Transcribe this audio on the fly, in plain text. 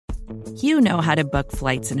You know how to book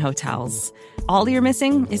flights and hotels. All you're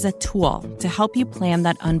missing is a tool to help you plan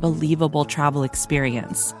that unbelievable travel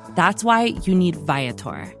experience. That's why you need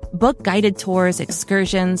Viator. Book guided tours,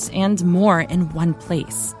 excursions, and more in one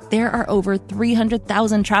place. There are over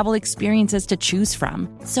 300,000 travel experiences to choose from,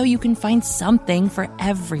 so you can find something for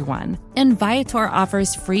everyone. And Viator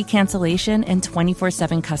offers free cancellation and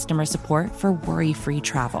 24/7 customer support for worry-free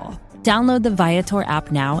travel. Download the Viator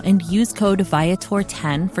app now and use code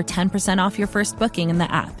Viator10 for 10% off your first booking in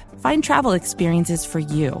the app. Find travel experiences for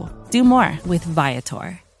you. Do more with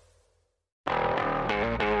Viator.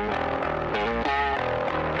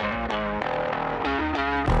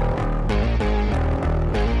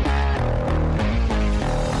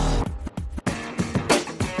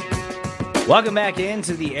 Welcome back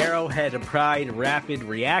into the Arrowhead Pride Rapid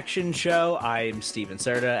Reaction Show. I'm Steven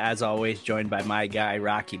Serta, as always, joined by my guy,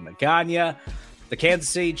 Rocky Magana. The Kansas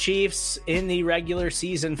City Chiefs in the regular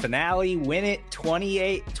season finale win it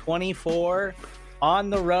 28-24 on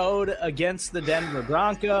the road against the Denver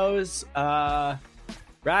Broncos.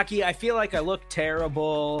 Rocky, I feel like I look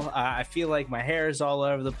terrible. I feel like my hair is all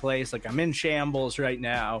over the place, like I'm in shambles right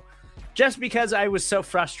now, just because I was so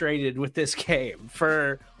frustrated with this game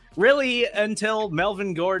for really until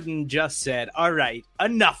Melvin Gordon just said, all right,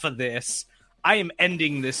 enough of this. I am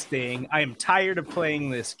ending this thing. I am tired of playing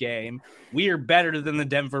this game. We are better than the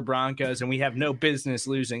Denver Broncos, and we have no business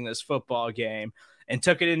losing this football game, and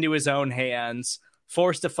took it into his own hands,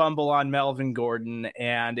 forced a fumble on Melvin Gordon,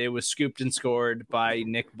 and it was scooped and scored by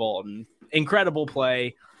Nick Bolton. Incredible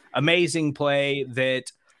play, amazing play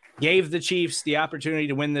that gave the Chiefs the opportunity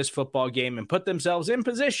to win this football game and put themselves in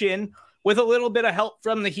position with a little bit of help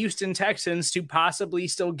from the Houston Texans to possibly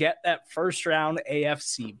still get that first round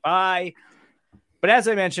AFC bye. But as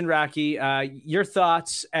I mentioned, Rocky, your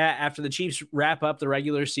thoughts after the Chiefs wrap up the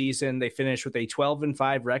regular season. They finish with a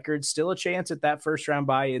 12-5 record, still a chance at that first round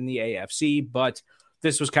bye in the AFC, but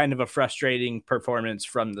this was kind of a frustrating performance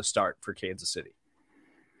from the start for Kansas City.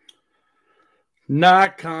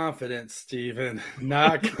 Not confident, Steven.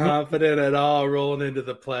 Not confident at all rolling into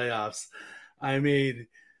the playoffs. I mean,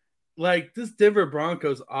 like, this Denver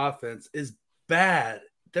Broncos offense is bad.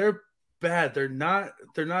 They're bad. They're not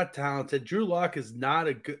talented. Drew Lock is not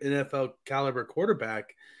a good NFL caliber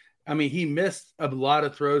quarterback. I mean, he missed a lot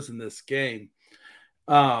of throws in this game.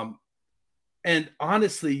 And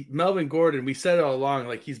honestly, Melvin Gordon, we said it all along,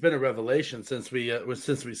 like, he's been a revelation since we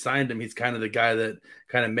signed him. He's kind of the guy that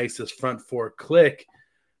kind of makes this front four click.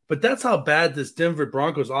 But that's how bad this Denver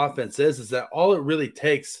Broncos offense is that all it really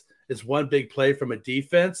takes is one big play from a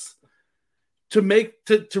defense to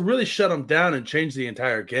really shut them down and change the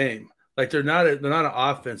entire game. Like, they're not an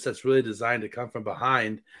offense that's really designed to come from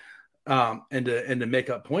behind and to make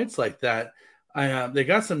up points like that. They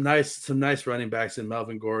got some nice running backs in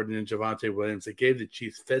Melvin Gordon and Javonte Williams. They gave the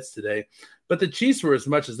Chiefs fits today, but the Chiefs were as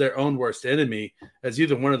much as their own worst enemy as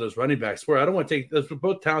either one of those running backs were. I don't want to take those,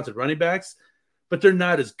 both talented running backs, but they're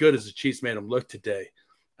not as good as the Chiefs made them look today.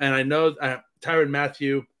 And I know Tyrann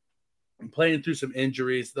Mathieu playing through some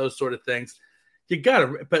injuries, those sort of things.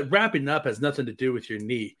 But wrapping up has nothing to do with your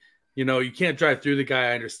knee. You know, you can't drive through the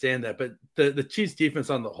guy. I understand that, but the Chiefs defense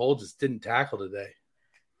on the whole just didn't tackle today.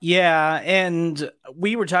 Yeah, and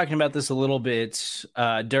we were talking about this a little bit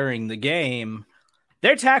during the game.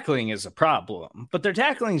 Their tackling is a problem, but their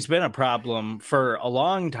tackling has been a problem for a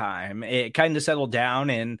long time. It kind of settled down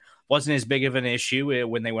and wasn't as big of an issue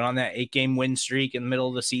when they went on that 8-game win streak in the middle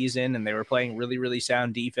of the season, and they were playing really, really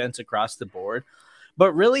sound defense across the board.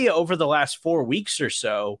 But really, over the last 4 weeks or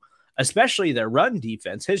so, especially their run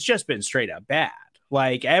defense has just been straight up bad.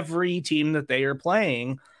 Like, every team that they are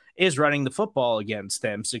playing is running the football against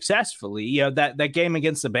them successfully. You know, that game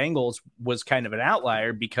against the Bengals was kind of an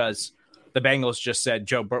outlier because the Bengals just said,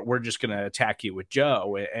 Joe, we're just going to attack you with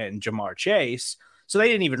Joe and Jamar Chase. So they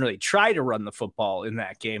didn't even really try to run the football in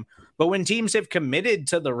that game. But when teams have committed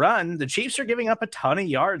to the run, the Chiefs are giving up a ton of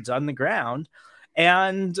yards on the ground.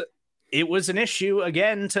 And it was an issue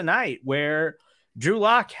again tonight where Drew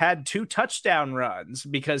Lock had 2 touchdown runs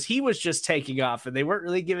because he was just taking off and they weren't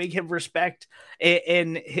really giving him respect.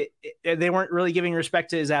 And they weren't really giving respect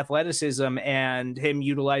to his athleticism and him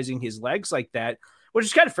utilizing his legs like that, which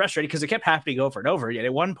is kind of frustrating because it kept happening over and over again.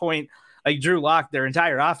 At one point, like, Drew Lock, their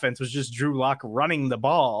entire offense was just Drew Lock running the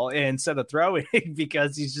ball instead of throwing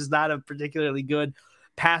because he's just not a particularly good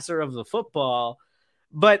passer of the football.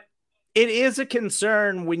 But it is a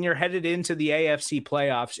concern when you're headed into the AFC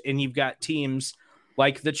playoffs and you've got teams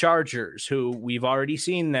like the Chargers, who we've already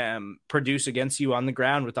seen them produce against you on the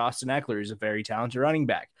ground with Austin Eckler, who's a very talented running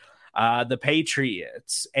back. The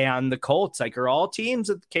Patriots and the Colts, like, are all teams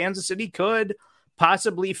that Kansas City could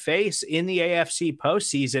possibly face in the AFC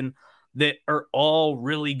postseason that are all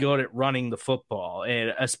really good at running the football,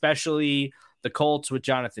 and especially the Colts with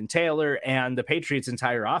Jonathan Taylor, and the Patriots'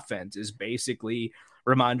 entire offense is basically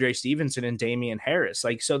Ramondre Stevenson and Damian Harris.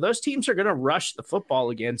 Like, so those teams are going to rush the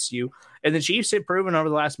football against you. And the Chiefs have proven over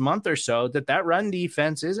the last month or so that run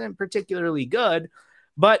defense isn't particularly good,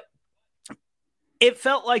 but it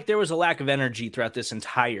felt like there was a lack of energy throughout this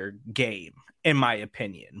entire game, in my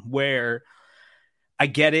opinion, where I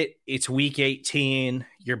get it. It's week 18.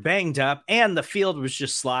 You're banged up, and the field was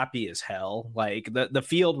just sloppy as hell. Like the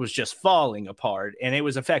field was just falling apart, and it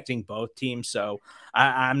was affecting both teams. So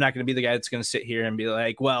I'm not going to be the guy that's going to sit here and be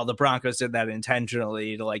like, well, the Broncos did that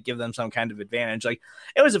intentionally to like give them some kind of advantage. Like,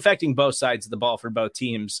 it was affecting both sides of the ball for both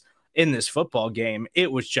teams in this football game.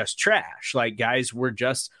 It was just trash. Like, guys were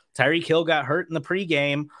just, Tyreek Hill got hurt in the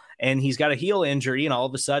pregame, and he's got a heel injury, and all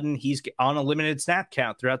of a sudden he's on a limited snap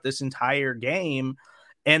count throughout this entire game.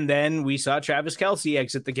 And then we saw Travis Kelce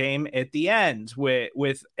exit the game at the end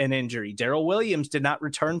with an injury. Darrell Williams did not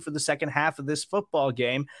return for the second half of this football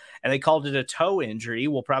game, and they called it a toe injury.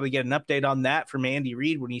 We'll probably get an update on that from Andy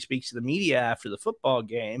Reid when he speaks to the media after the football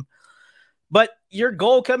game. But your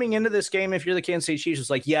goal coming into this game, if you're the Kansas City Chiefs,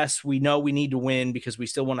 was like, yes, we know we need to win because we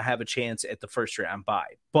still want to have a chance at the first round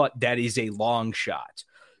bye, but that is a long shot.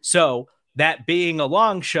 So that being a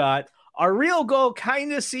long shot, our real goal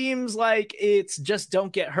kind of seems like it's just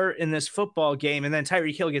don't get hurt in this football game. And then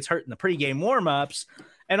Tyreek Hill gets hurt in the pregame warmups.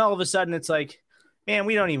 And all of a sudden it's like, man,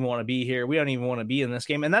 we don't even want to be here. We don't even want to be in this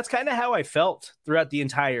game. And that's kind of how I felt throughout the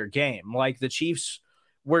entire game. Like, the Chiefs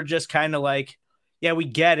were just kind of like, yeah, we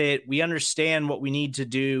get it. We understand what we need to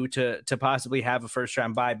do to possibly have a first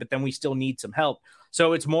round bye, but then we still need some help.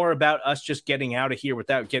 So it's more about us just getting out of here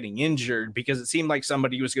without getting injured, because it seemed like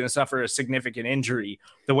somebody was going to suffer a significant injury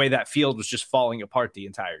the way that field was just falling apart the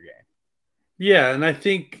entire game. Yeah, and I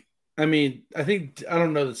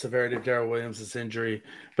don't know the severity of Darrell Williams' injury,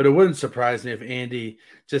 but it wouldn't surprise me if Andy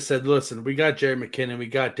just said, listen, we got Jerry McKinnon, we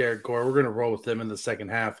got Derek Gore, we're going to roll with them in the second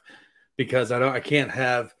half, because I can't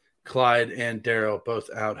have Clyde and Darrell both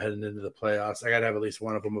out heading into the playoffs. I got to have at least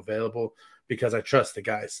one of them available because I trust the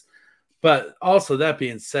guys. But also, that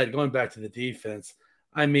being said, going back to the defense,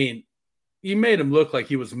 I mean, you made him look like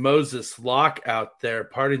he was Moses Locke out there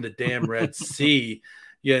parting the damn Red Sea,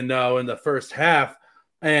 in the first half.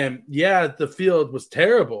 And yeah, the field was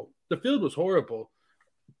terrible. The field was horrible.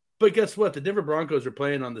 But guess what? The Denver Broncos are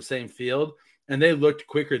playing on the same field, and they looked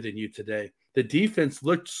quicker than you today. The defense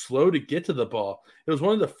looked slow to get to the ball. It was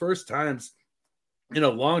one of the first times in a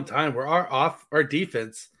long time where our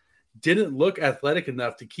defense didn't look athletic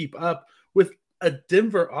enough to keep up with a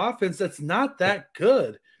Denver offense that's not that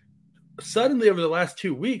good. Suddenly, over the last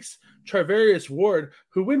 2 weeks, Charvarius Ward,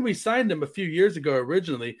 who when we signed him a few years ago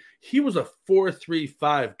originally, he was a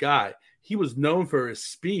 4.35 guy. He was known for his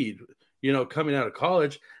speed, coming out of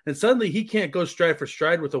college. And suddenly he can't go stride for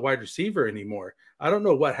stride with a wide receiver anymore. I don't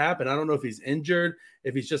know what happened. I don't know if he's injured,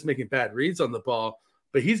 if he's just making bad reads on the ball,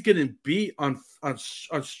 but he's getting beat on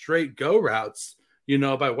straight go routes,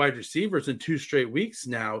 by wide receivers in 2 straight weeks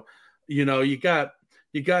now. You got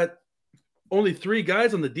only 3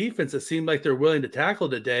 guys on the defense that seem like they're willing to tackle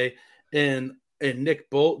today, and Nick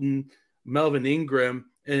Bolton, Melvin Ingram,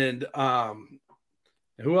 and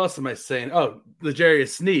who else am I saying? Oh, L'Jarius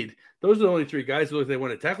Sneed. Those are the only 3 guys who look like they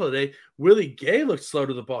want to tackle today. Willie Gay looked slow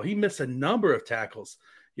to the ball. He missed a number of tackles.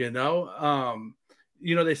 They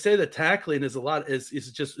say that tackling is a lot. It's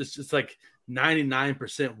just like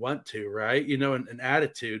 99% want to, right? An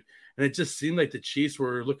attitude. And it just seemed like the Chiefs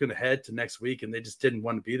were looking ahead to next week, and they just didn't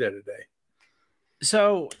want to be there today.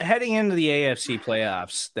 So heading into the AFC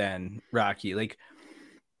playoffs then, Rocky,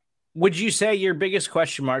 would you say your biggest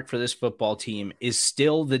question mark for this football team is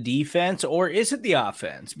still the defense, or is it the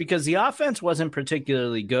offense? Because the offense wasn't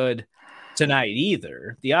particularly good tonight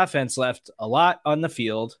either. The offense left a lot on the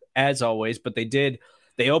field, as always, but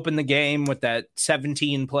they opened the game with that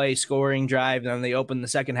 17-play scoring drive, and then they opened the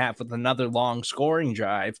second half with another long scoring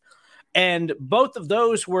drive. And both of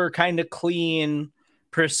those were kind of clean,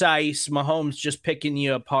 precise, Mahomes just picking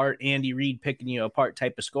you apart, Andy Reid picking you apart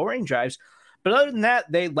type of scoring drives. But other than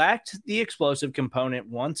that, they lacked the explosive component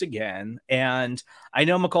once again. And I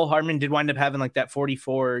know Mecole Hardman did wind up having that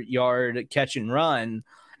 44-yard catch and run,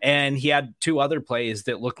 and he had 2 other plays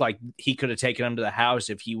that looked like he could have taken him to the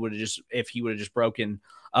house if he would have just broken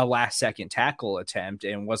a last-second tackle attempt,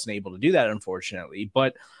 and wasn't able to do that, unfortunately.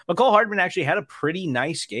 But Mecole Hardman actually had a pretty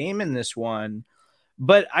nice game in this one.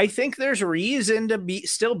 But I think there's reason to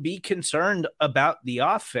still be concerned about the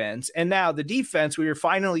offense. And now the defense, we were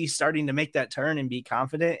finally starting to make that turn and be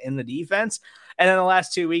confident in the defense. And then the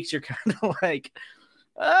last 2 weeks, you're kind of like,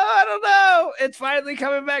 oh, I don't know. It's finally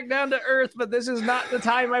coming back down to earth, but this is not the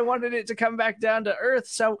time I wanted it to come back down to earth.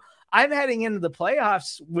 So I'm heading into the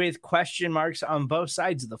playoffs with question marks on both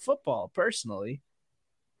sides of the football, personally.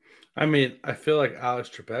 I mean, I feel like Alex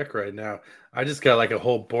Trebek right now. I just got like a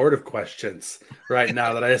whole board of questions right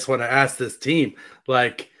now that I just want to ask this team.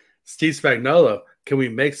 Like, Steve Spagnuolo, can we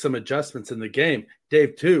make some adjustments in the game?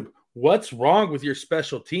 Dave Tube, what's wrong with your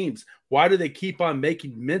special teams? Why do they keep on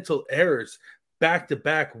making mental errors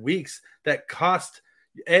back-to-back weeks that cost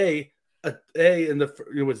with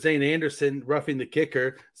Zane Anderson roughing the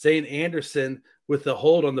kicker, Zane Anderson with the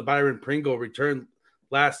hold on the Byron Pringle return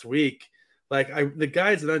last week? Like, the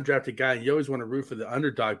guy's an undrafted guy, and you always want to root for the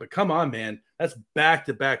underdog. But come on, man, that's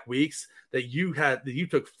back-to-back weeks that you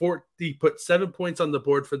put 7 points on the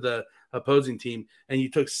board for the opposing team, and you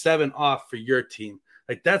took 7 off for your team.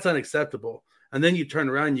 Like, that's unacceptable. And then you turn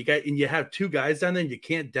around and you have 2 guys down there, and you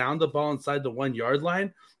can't down the ball inside the 1 yard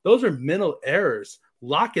line. Those are mental errors.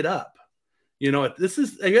 Lock it up. You know,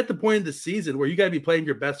 you're at the point of the season where you got to be playing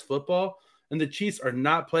your best football, and the Chiefs are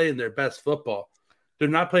not playing their best football. They're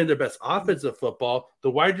not playing their best offensive football. The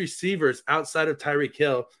wide receivers outside of Tyreek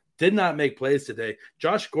Hill did not make plays today.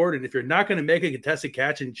 Josh Gordon, if you're not going to make a contested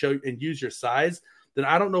catch and use your size, then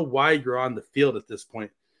I don't know why you're on the field at this point.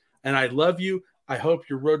 And I love you. I hope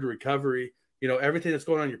your road to recovery, you know, everything that's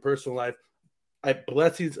going on in your personal life, I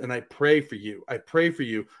blessings and I pray for you. I pray for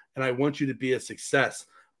you, and I want you to be a success.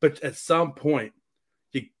 But at some point,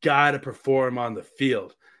 you got to perform on the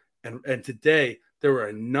field. And today, there were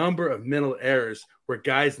a number of mental errors where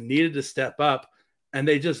guys needed to step up, and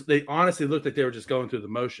they honestly looked like they were just going through the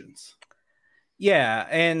motions. Yeah,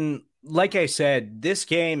 and like I said, this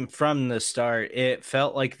game from the start, it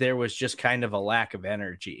felt like there was just kind of a lack of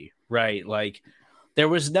energy, right? Like there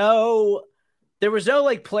was no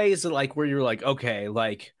like plays that like where you're like, okay,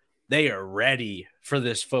 like they are ready for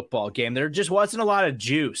this football game. There just wasn't a lot of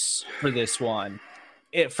juice for this one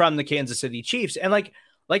from the Kansas City Chiefs. And like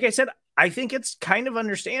I said, I think it's kind of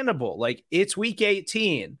understandable. Like, it's week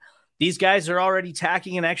 18. These guys are already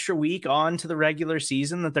tacking an extra week on to the regular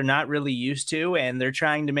season that they're not really used to, and they're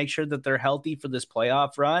trying to make sure that they're healthy for this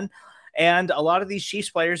playoff run. And a lot of these Chiefs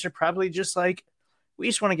players are probably just like, we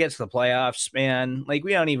just want to get to the playoffs, man. Like,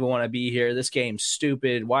 we don't even want to be here. This game's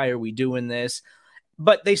stupid. Why are we doing this?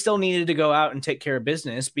 But they still needed to go out and take care of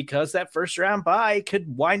business because that first round bye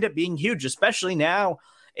could wind up being huge, especially now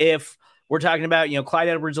if we're talking about, you know, Clyde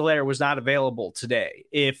Edwards-Helaire was not available today.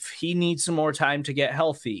 If he needs some more time to get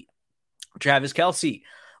healthy, Travis Kelce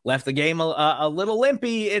left the game a little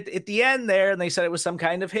limpy at the end there, and they said it was some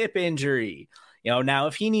kind of hip injury. You know, now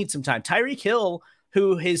if he needs some time, Tyreek Hill,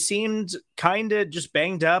 who has seemed kind of just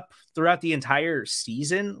banged up throughout the entire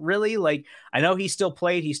season, really. Like, I know he still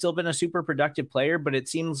played. He's still been a super productive player, but it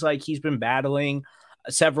seems like he's been battling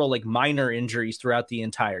several like minor injuries throughout the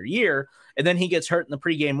entire year. And then he gets hurt in the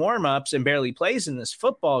pregame warmups and barely plays in this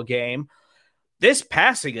football game. This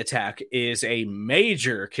passing attack is a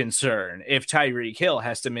major concern if Tyreek Hill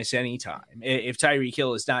has to miss any time. If Tyreek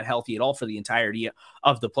Hill is not healthy at all for the entirety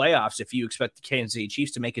of the playoffs, if you expect the Kansas City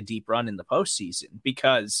Chiefs to make a deep run in the postseason,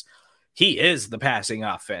 because he is the passing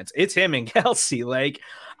offense. It's him and Kelce. Like,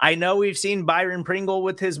 I know we've seen Byron Pringle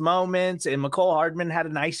with his moments, and Mecole Hardman had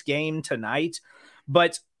a nice game tonight,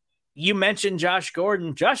 but you mentioned Josh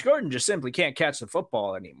Gordon. Josh Gordon just simply can't catch the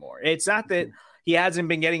football anymore. It's not that he hasn't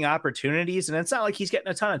been getting opportunities, and it's not like he's getting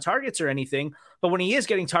a ton of targets or anything, but when he is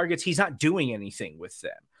getting targets, he's not doing anything with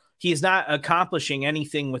them. He is not accomplishing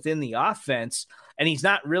anything within the offense, and he's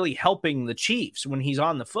not really helping the Chiefs when he's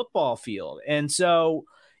on the football field. And so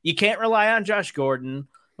you can't rely on Josh Gordon.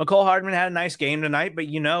 Mecole Hardman had a nice game tonight, but,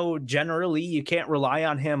 you know, generally you can't rely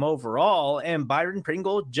on him overall, and Byron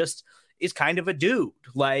Pringle just is kind of a dude.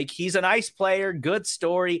 Like, he's a nice player, good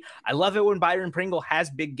story. I love it when Byron Pringle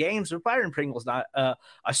has big games, but Byron Pringle's not a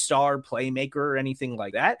star playmaker or anything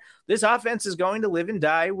like that. This offense is going to live and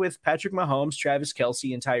die with Patrick Mahomes, Travis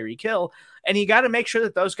Kelce, and Tyreek Hill. And you got to make sure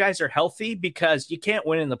that those guys are healthy because you can't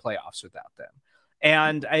win in the playoffs without them.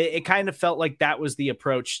 And it kind of felt like that was the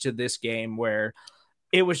approach to this game, where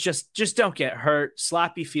it was just don't get hurt,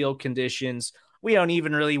 sloppy field conditions. We don't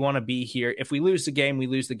even really want to be here. If we lose the game, we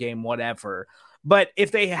lose the game, whatever. But if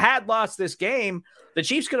they had lost this game, the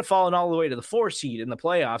Chiefs could have fallen all the way to the 4 seed in the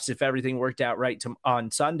playoffs if everything worked out right on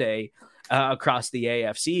Sunday across the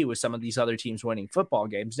AFC with some of these other teams winning football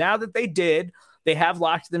games. Now that they did, they have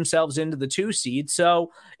locked themselves into the 2 seed.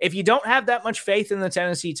 So if you don't have that much faith in the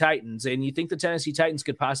Tennessee Titans and you think the Tennessee Titans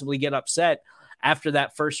could possibly get upset after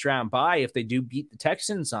that first round bye if they do beat the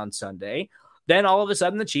Texans on Sunday, then all of a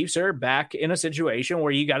sudden the Chiefs are back in a situation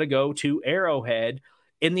where you got to go to Arrowhead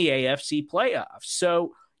in the AFC playoffs.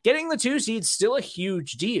 So getting the 2 seed is still a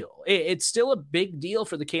huge deal. It's still a big deal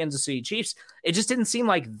for the Kansas City Chiefs. It just didn't seem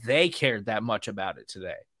like they cared that much about it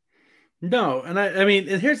today. No, and I mean,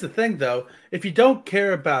 and here's the thing though: if you don't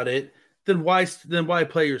care about it, then why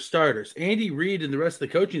play your starters? Andy Reid and the rest of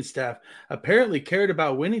the coaching staff apparently cared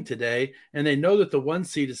about winning today, and they know that the 1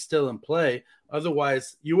 seed is still in play.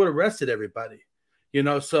 Otherwise, you would have rested everybody.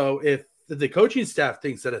 So if the coaching staff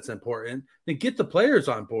thinks that it's important, then get the players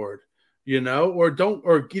on board.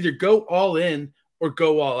 Or either go all in or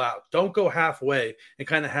go all out. Don't go halfway and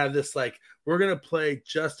kind of have this like, we're going to play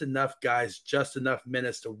just enough guys, just enough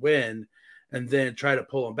minutes to win, and then try to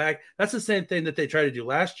pull them back. That's the same thing that they tried to do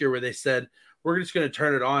last year, where they said, we're just going to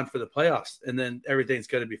turn it on for the playoffs and then everything's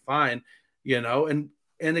going to be fine, and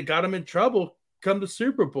it got them in trouble come the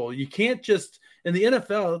Super Bowl. You can't just, in the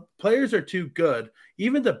NFL, players are too good.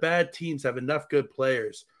 Even the bad teams have enough good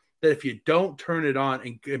players that if you don't turn it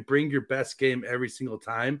on and bring your best game every single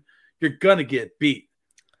time, you're going to get beat.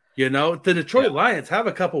 The Detroit Lions have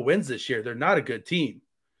a couple wins this year. They're not a good team,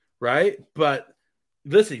 right? But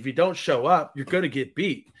listen, if you don't show up, you're going to get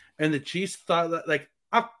beat. And the Chiefs thought that, like,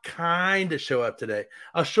 I'll kind of show up today.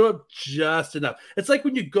 I'll show up just enough. It's like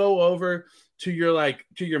when you go over to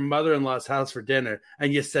your mother-in-law's house for dinner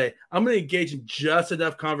and you say, I'm going to engage in just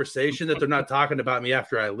enough conversation that they're not talking about me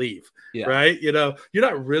after I leave. Yeah. Right. You're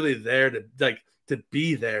not really there to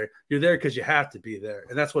be there. You're there because you have to be there.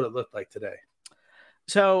 And that's what it looked like today.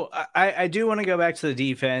 So I do want to go back to the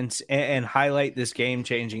defense and highlight this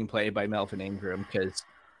game-changing play by Melvin Ingram, because,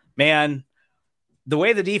 man, the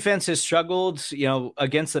way the defense has struggled,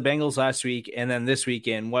 against the Bengals last week and then this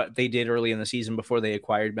weekend, what they did early in the season before they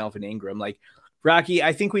acquired Melvin Ingram, like, Rocky,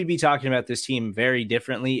 I think we'd be talking about this team very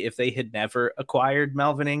differently if they had never acquired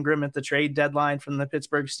Melvin Ingram at the trade deadline from the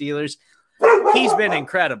Pittsburgh Steelers. He's been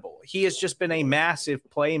incredible. He has just been a massive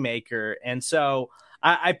playmaker. And so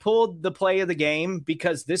I pulled the play of the game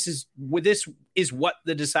because this is what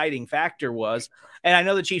the deciding factor was. And I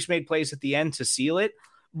know the Chiefs made plays at the end to seal it,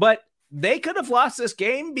 but they could have lost this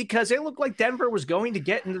game because it looked like Denver was going to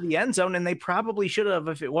get into the end zone, and they probably should have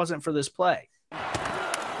if it wasn't for this play.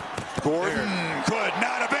 Gordon could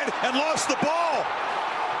not have been and lost the ball.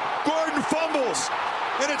 Gordon fumbles,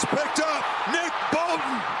 and it's picked up. Nick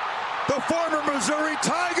Bolton, the former Missouri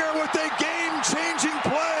Tiger, with a game-changing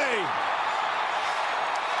play.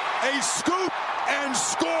 A scoop and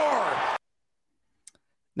score.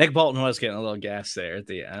 Nick Bolton was getting a little gas there at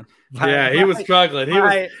the end. Yeah, he was struggling.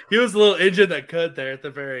 He was a little injured that could there at the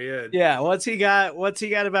very end. Yeah, once he got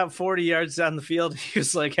about 40 yards down the field, he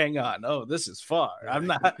was like, "Hang on, oh, this is far. I'm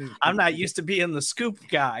not used to being the scoop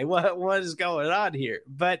guy. What is going on here?"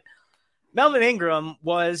 But Melvin Ingram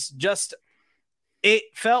was just, it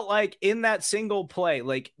felt like in that single play,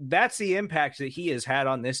 like that's the impact that he has had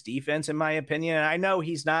on this defense, in my opinion. And I know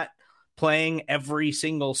he's not playing every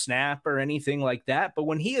single snap or anything like that, but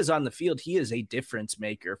when he is on the field, he is a difference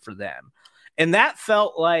maker for them. And that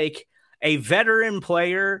felt like a veteran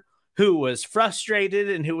player who was frustrated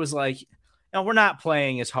and who was like, no, we're not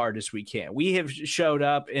playing as hard as we can. We have showed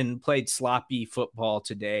up and played sloppy football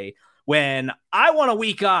today when I want a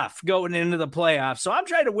week off going into the playoffs. So I'm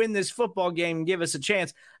trying to win this football game and give us a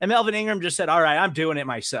chance. And Melvin Ingram just said, all right, I'm doing it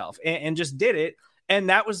myself, and just did it. And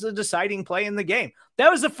that was the deciding play in the game.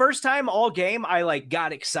 That was the first time all game I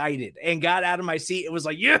got excited and got out of my seat. It was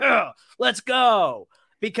like, yeah, let's go.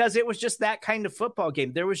 Because it was just that kind of football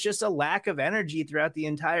game. There was just a lack of energy throughout the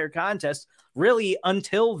entire contest, really,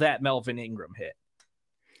 until that Melvin Ingram hit.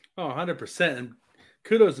 Oh, 100%. And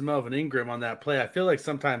kudos to Melvin Ingram on that play. I feel like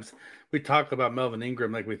sometimes we talk about Melvin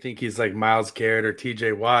Ingram like we think he's like Myles Garrett or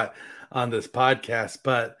TJ Watt on this podcast.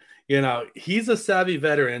 But, he's a savvy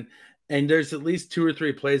veteran. And there's at least 2 or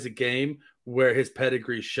 3 plays a game where his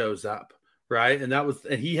pedigree shows up, right? And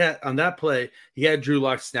he had on that play, he had Drew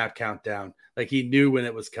Lock's snap count down. Like he knew when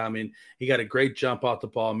it was coming. He got a great jump off the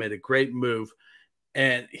ball, made a great move,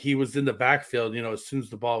 and he was in the backfield, as soon as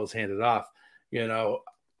the ball was handed off.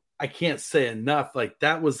 I can't say enough.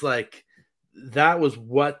 That was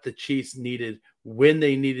what the Chiefs needed when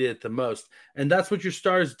they needed it the most. And that's what your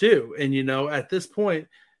stars do. And, at this point,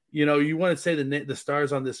 you want to say the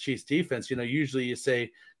stars on this Chiefs defense, usually you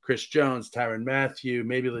say Chris Jones, Tyrann Mathieu,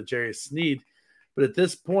 maybe L'Jarius Sneed. But at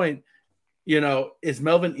this point, is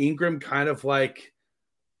Melvin Ingram kind of like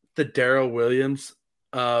the Darrell Williams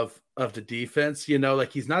of the defense?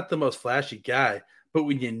 He's not the most flashy guy, but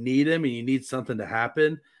when you need him and you need something to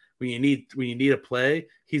happen, when you need a play,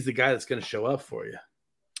 he's the guy that's going to show up for you.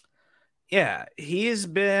 Yeah, he's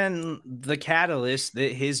been the catalyst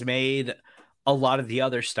that has made a lot of the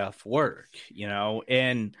other stuff work,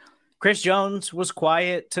 and Chris Jones was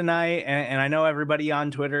quiet tonight. And I know everybody on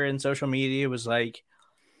Twitter and social media was like,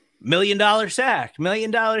 $1 million sack, $1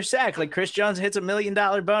 million sack. Like Chris Jones hits $1 million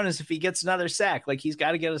bonus if he gets another sack. Like he's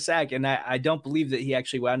got to get a sack. And I don't believe that he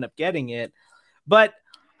actually wound up getting it. But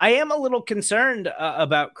I am a little concerned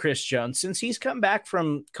about Chris Jones since he's come back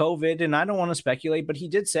from COVID. And I don't want to speculate, but he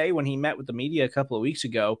did say when he met with the media a couple of weeks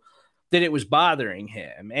ago that it was bothering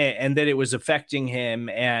him and that it was affecting him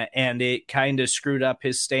and it kind of screwed up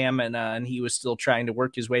his stamina. And he was still trying to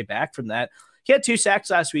work his way back from that. He had 2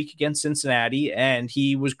 sacks last week against Cincinnati, and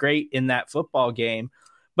he was great in that football game.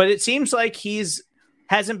 But it seems like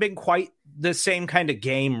hasn't been quite the same kind of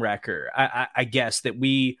game wrecker, I guess, that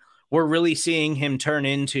we were really seeing him turn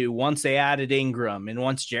into once they added Ingram and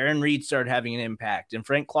once Jaron Reed started having an impact and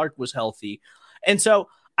Frank Clark was healthy. And so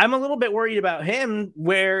I'm a little bit worried about him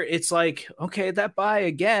where it's like, okay, that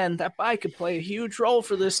bye could play a huge role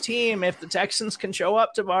for this team. If the Texans can show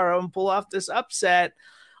up tomorrow and pull off this upset,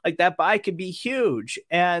 like that bye could be huge.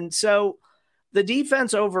 And so the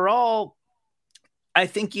defense overall, I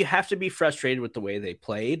think you have to be frustrated with the way they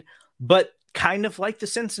played, but kind of like the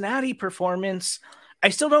Cincinnati performance, I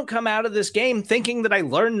still don't come out of this game thinking that I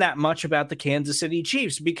learned that much about the Kansas City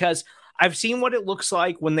Chiefs because I've seen what it looks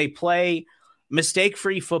like when they play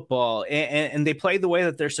mistake-free football and they play the way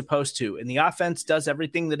that they're supposed to. And the offense does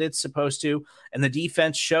everything that it's supposed to. And the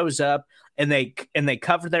defense shows up and they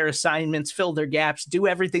cover their assignments, fill their gaps, do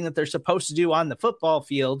everything that they're supposed to do on the football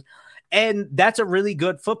field. And that's a really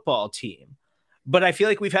good football team. But I feel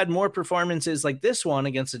like we've had more performances like this one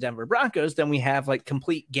against the Denver Broncos than we have like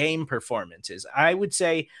complete game performances. I would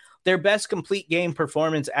say their best complete game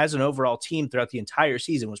performance as an overall team throughout the entire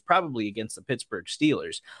season was probably against the Pittsburgh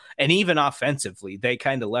Steelers. And even offensively, they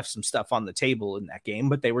kind of left some stuff on the table in that game,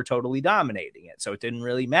 but they were totally dominating it. So it didn't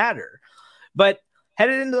really matter. But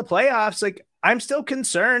headed into the playoffs, like I'm still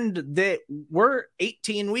concerned that we're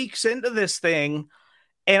 18 weeks into this thing.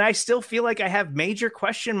 And I still feel like I have major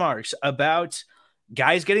question marks about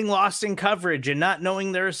guys getting lost in coverage and not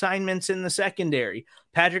knowing their assignments in the secondary.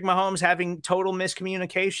 Patrick Mahomes having total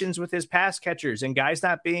miscommunications with his pass catchers and guys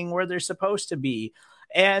not being where they're supposed to be.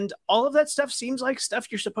 And all of that stuff seems like stuff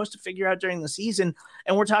you're supposed to figure out during the season.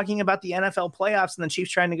 And we're talking about the NFL playoffs and the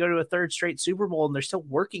Chiefs trying to go to a 3rd straight Super Bowl, and they're still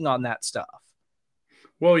working on that stuff.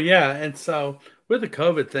 Well, yeah. And so with the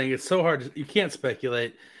COVID thing, it's so hard. You can't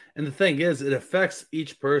speculate. And the thing is, it affects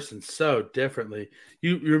each person so differently.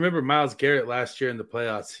 You remember Myles Garrett last year in the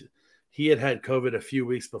playoffs. He had COVID a few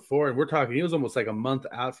weeks before, and we're talking, he was almost like a month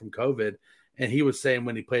out from COVID. And he was saying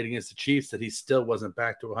when he played against the Chiefs that he still wasn't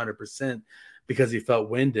back to 100% because he felt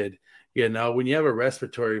winded. When you have a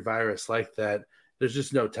respiratory virus like that, there's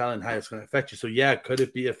just no telling how it's going to affect you. So, yeah, could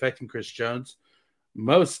it be affecting Chris Jones?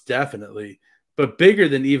 Most definitely. But bigger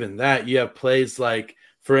than even that, you have plays like,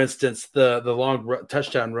 for instance, the long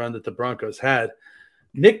touchdown run that the Broncos had.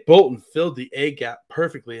 Nick Bolton filled the A gap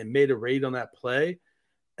perfectly and made a read on that play,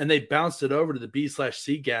 and they bounced it over to the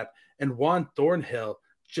B/C gap, and Juan Thornhill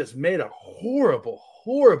just made a horrible,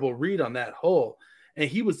 horrible read on that hole. And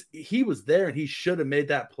he was there, and he should have made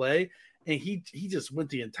that play, and he just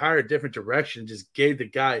went the entire different direction, just gave the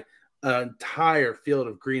guy an entire field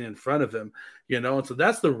of green in front of him, And so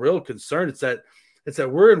that's the real concern. It's that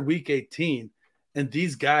we're in week 18. And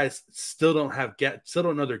these guys still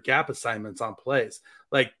don't know their gap assignments on plays.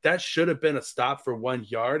 Like that should have been a stop for 1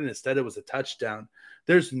 yard, and instead it was a touchdown.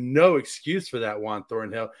 There's no excuse for that, Juan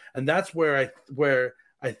Thornhill, and that's where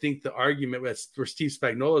I think the argument where Steve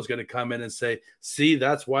Spagnuolo is going to come in and say, "See,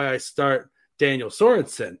 that's why I start Daniel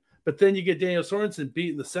Sorensen." But then you get Daniel Sorensen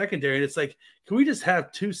beat in the secondary, and it's like, can we just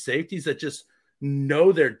have 2 safeties that just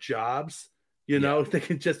know their jobs? They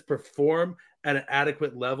can just perform at an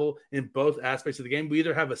adequate level in both aspects of the game. We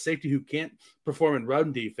either have a safety who can't perform in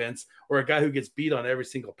run defense or a guy who gets beat on every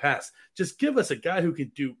single pass. Just give us a guy who can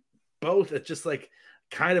do both at just like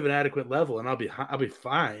kind of an adequate level, and I'll be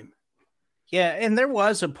fine. Yeah, and there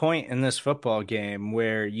was a point in this football game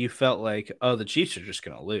where you felt like, oh, the Chiefs are just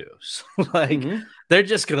going to lose. They're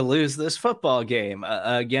just going to lose this football game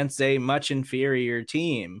against a much inferior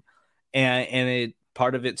team. And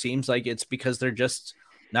part of it seems like it's because they're just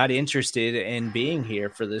not interested in being here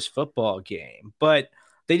for this football game. But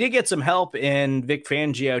they did get some help in Vic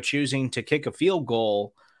Fangio choosing to kick a field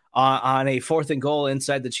goal on a 4th and goal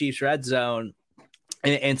inside the Chiefs red zone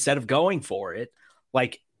instead of going for it.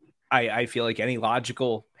 Like I feel like any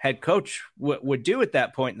logical head coach would do at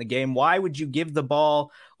that point in the game. Why would you give the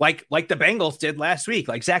ball like the Bengals did last week,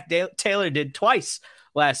 like Zach Taylor did twice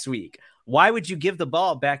last week? Why would you give the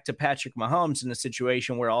ball back to Patrick Mahomes in a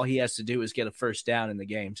situation where all he has to do is get a first down and the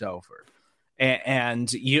game's over?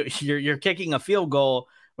 and you're kicking a field goal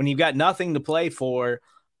when you've got nothing to play for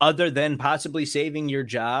other than possibly saving your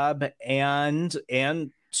job and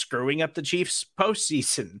screwing up the Chiefs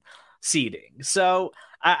postseason seeding. So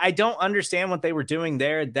I don't understand what they were doing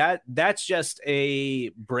there. That's just a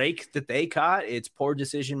break that they caught. It's poor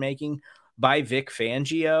decision making by Vic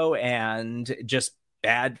Fangio and just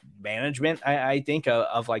bad management, I think,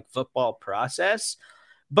 of like football process.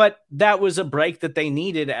 But that was a break that they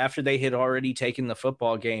needed after they had already taken the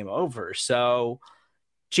football game over. So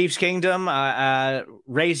Chiefs Kingdom,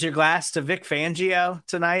 raise your glass to Vic Fangio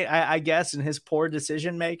tonight, I guess, in his poor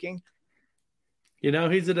decision making. You know,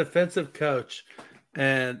 he's a defensive coach.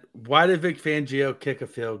 And why did Vic Fangio kick a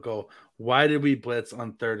field goal? Why did we blitz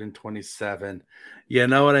on 3rd and 27? You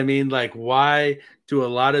know what I mean? Like, why do a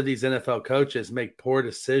lot of these NFL coaches make poor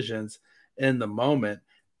decisions in the moment?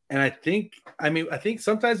 And I think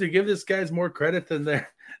sometimes we give these guys more credit than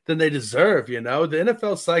they deserve. You know, the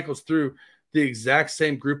NFL cycles through the exact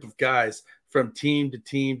same group of guys from team to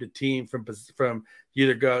team to team, from you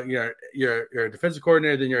either go, you're a defensive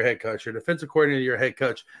coordinator, then you're a head coach, you're a defensive coordinator, you're a head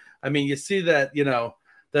coach. I mean, you see that,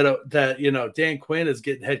 Dan Quinn is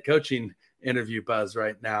getting head coaching interview buzz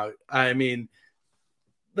right now. I mean,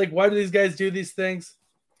 like, why do these guys do these things?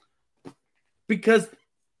 Because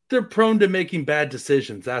they're prone to making bad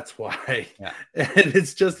decisions. That's why. Yeah. And it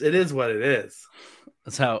is what it is.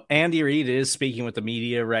 So Andy Reid is speaking with the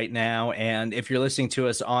media right now. And if you're listening to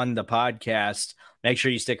us on the podcast, make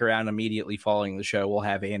sure you stick around immediately following the show. We'll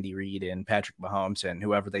have Andy Reid and Patrick Mahomes and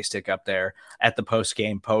whoever they stick up there at the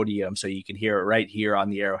post-game podium, so you can hear it right here on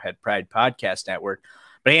the Arrowhead Pride Podcast Network.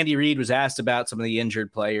 But Andy Reid was asked about some of the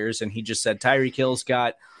injured players, and he just said Tyreek Hill's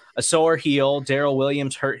got a sore heel. Darrell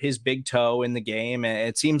Williams hurt his big toe in the game, and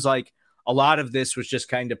it seems like a lot of this was just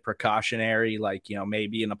kind of precautionary. Like,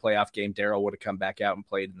 maybe in a playoff game, Darrell would have come back out and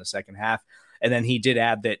played in the second half. And then he did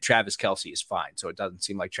add that Travis Kelce is fine. So it doesn't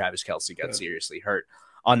seem like Travis Kelce got seriously hurt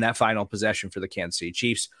on that final possession for the Kansas City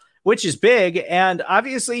Chiefs, which is big. And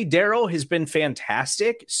obviously Darrell has been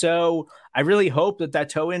fantastic. So I really hope that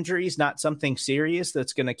toe injury is not something serious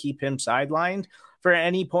that's going to keep him sidelined for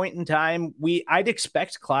any point in time. I'd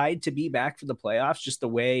expect Clyde to be back for the playoffs, just the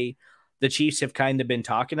way the Chiefs have kind of been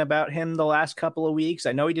talking about him the last couple of weeks.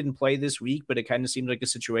 I know he didn't play this week, but it kind of seemed like a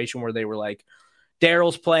situation where they were like,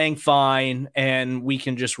 Darrell's playing fine, and we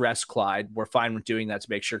can just rest Clyde. We're fine with doing that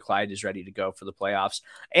to make sure Clyde is ready to go for the playoffs.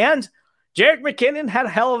 And Jerick McKinnon had a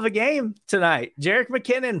hell of a game tonight. Jerick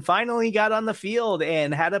McKinnon finally got on the field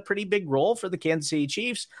and had a pretty big role for the Kansas City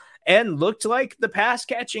Chiefs and looked like the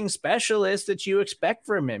pass-catching specialist that you expect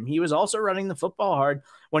from him. He was also running the football hard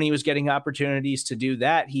when he was getting opportunities to do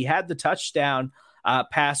that. He had the touchdown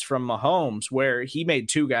pass from Mahomes where he made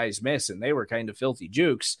two guys miss, and they were kind of filthy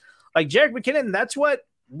jukes. Like Jerick McKinnon, that's what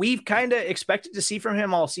we've kind of expected to see from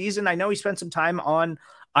him all season. I know he spent some time on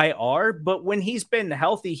IR, but when he's been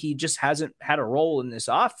healthy, he just hasn't had a role in this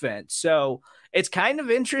offense. So it's kind of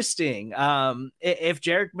interesting if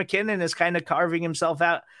Jerick McKinnon is kind of carving himself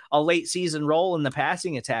out a late season role in the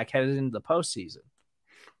passing attack headed into the postseason.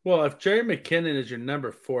 Well, if Jerick McKinnon is your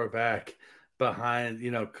number 4 back behind,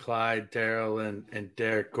 Clyde, Darrell, and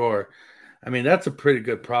Derek Gore, I mean, that's a pretty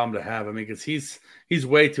good problem to have. I mean, because he's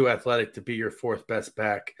way too athletic to be your 4th best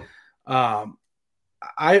back. I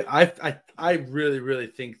really, really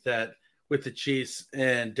think that with the Chiefs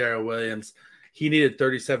and Darrell Williams, he needed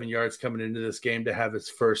 37 yards coming into this game to have his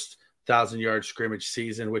first 1,000-yard scrimmage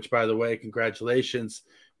season, which, by the way, congratulations,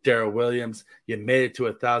 Darrell Williams. You made it to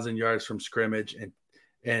 1,000 yards from scrimmage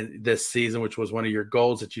and this season, which was one of your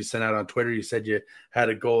goals that you sent out on Twitter. You said you had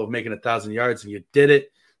a goal of making 1,000 yards, and you did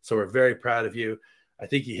it. So we're very proud of you. I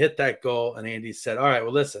think you hit that goal, and Andy said, all right,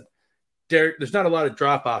 well, listen, there's not a lot of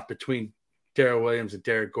drop-off between Darrell Williams and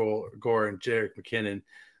Derek Gore and Jerick McKinnon.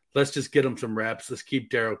 Let's just get him some reps. Let's keep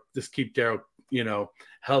Darrell,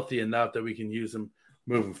 healthy enough that we can use him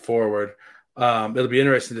moving forward. It'll be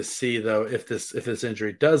interesting to see, though, if this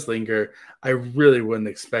injury does linger. I really wouldn't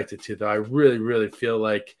expect it to, though. I really, really feel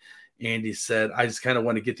like Andy said, I just kind of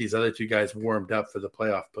want to get these other two guys warmed up for the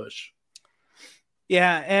playoff push.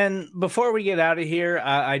 Yeah, and before we get out of here,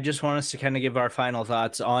 I just want us to kind of give our final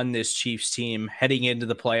thoughts on this Chiefs team heading into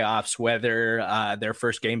the playoffs, whether their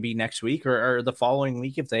first game be next week or the following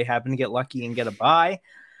week if they happen to get lucky and get a bye.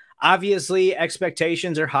 Obviously,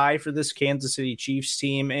 expectations are high for this Kansas City Chiefs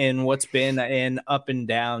team in what's been an up and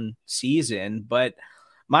down season, but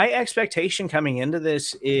my expectation coming into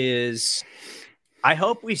this is I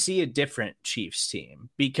hope we see a different Chiefs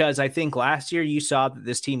team, because I think last year you saw that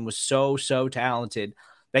this team was so talented.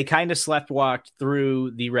 They kind of sleptwalked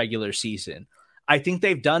through the regular season. I think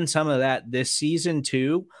they've done some of that this season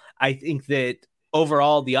too. I think that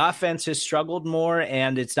overall the offense has struggled more,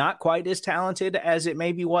 and it's not quite as talented as it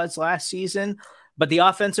maybe was last season, but the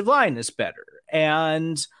offensive line is better,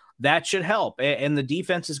 and that should help. And the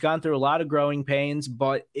defense has gone through a lot of growing pains,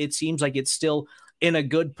 but it seems like it's still in a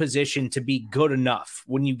good position to be good enough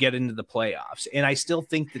when you get into the playoffs. And I still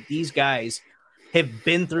think that these guys have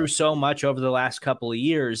been through so much over the last couple of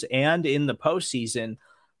years, and in the postseason,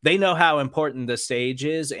 they know how important the stage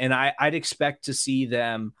is. And I'd expect to see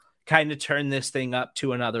them kind of turn this thing up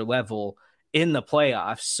to another level in the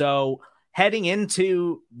playoffs. So heading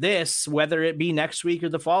into this, whether it be next week or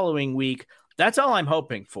the following week, that's all I'm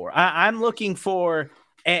hoping for. I'm looking for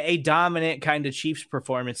a dominant kind of Chiefs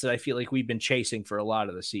performance that I feel like we've been chasing for a lot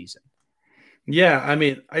of the season. Yeah, I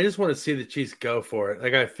mean, I just want to see the Chiefs go for it.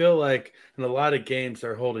 Like, I feel like in a lot of games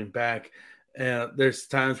they're holding back. And there's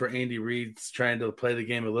times where Andy Reid's trying to play the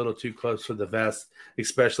game a little too close for the vest,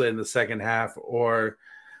 especially in the second half, or,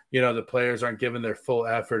 the players aren't giving their full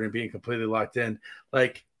effort and being completely locked in.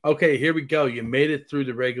 Like, okay, here we go. You made it through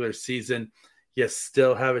the regular season. You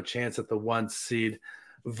still have a chance at the 1 seed.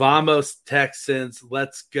 Vamos, Texans,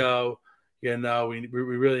 let's go. We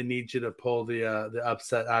really need you to pull the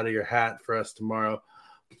upset out of your hat for us tomorrow.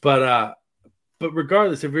 But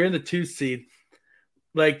regardless, if you're in the 2 seed,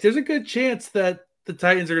 like, there's a good chance that the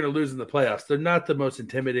Titans are going to lose in the playoffs. They're not the most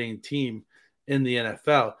intimidating team in the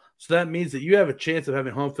NFL. So that means that you have a chance of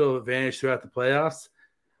having home field advantage throughout the playoffs.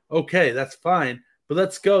 Okay, that's fine. But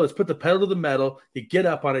let's go. Let's put the pedal to the metal. You get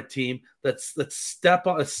up on a team. Let's stomp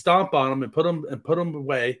on them and put them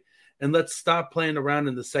away. And let's stop playing around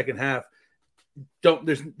in the second half.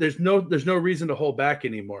 There's no reason to hold back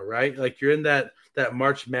anymore, right? Like, you're in that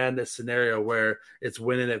March Madness scenario where it's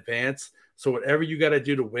win in advance. So whatever you got to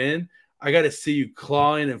do to win, I got to see you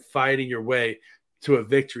clawing and fighting your way to a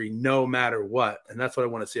victory no matter what. And that's what I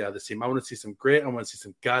want to see out of this team. I want to see some grit. I want to see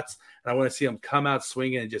some guts. And I want to see them come out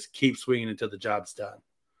swinging and just keep swinging until the job's done.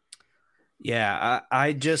 Yeah,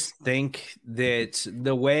 I just think that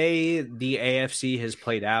the way the AFC has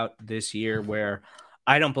played out this year, where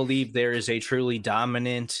I don't believe there is a truly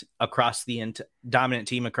dominant team across the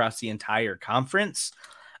entire conference,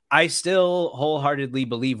 I still wholeheartedly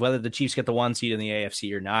believe, whether the Chiefs get the 1 seed in the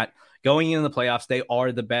AFC or not, going into the playoffs, they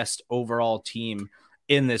are the best overall team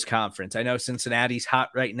in this conference. I know Cincinnati's hot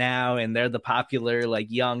right now, and they're the popular, like,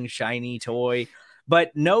 young, shiny toy,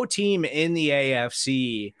 but no team in the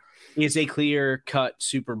AFC is a clear-cut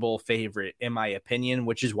Super Bowl favorite, in my opinion,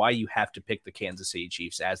 which is why you have to pick the Kansas City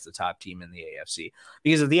Chiefs as the top team in the AFC.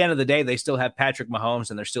 Because at the end of the day, they still have Patrick Mahomes,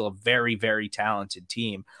 and they're still a very, very talented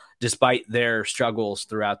team, despite their struggles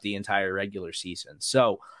throughout the entire regular season.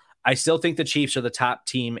 So I still think the Chiefs are the top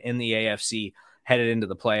team in the AFC headed into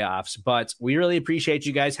the playoffs. But we really appreciate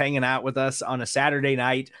you guys hanging out with us on a Saturday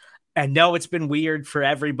night. And no, it's been weird for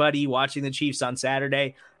everybody watching the Chiefs on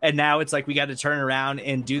Saturday. And now it's like we got to turn around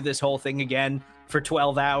and do this whole thing again for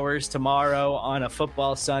 12 hours tomorrow on a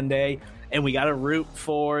football Sunday. And we got to root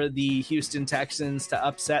for the Houston Texans to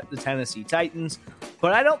upset the Tennessee Titans.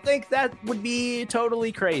 But I don't think that would be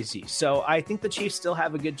totally crazy. So I think the Chiefs still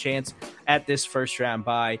have a good chance at this first round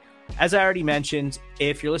bye. As I already mentioned,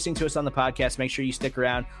 if you're listening to us on the podcast, make sure you stick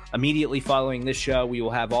around. Immediately following this show, we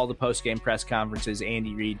will have all the post-game press conferences,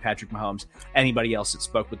 Andy Reid, Patrick Mahomes, anybody else that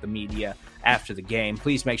spoke with the media after the game.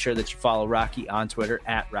 Please make sure that you follow Rocky on Twitter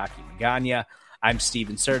at Rocky Magana. I'm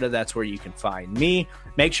Steven Serta. That's where you can find me.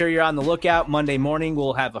 Make sure you're on the lookout. Monday morning,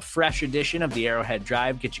 we'll have a fresh edition of the Arrowhead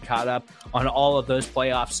Drive, get you caught up on all of those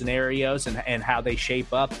playoff scenarios and how they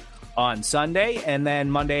shape up on Sunday. And then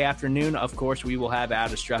Monday afternoon, of course, we will have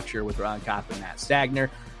Out of Structure with Ron Kopp and Matt Stagner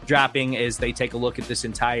dropping as they take a look at this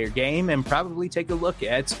entire game and probably take a look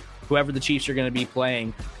at whoever the Chiefs are going to be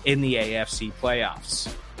playing in the AFC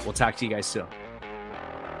playoffs. We'll talk to you guys soon.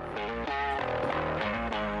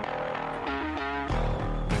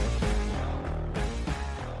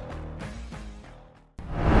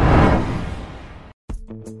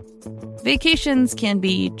 Vacations can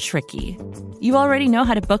be tricky. You already know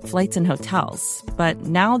how to book flights and hotels, but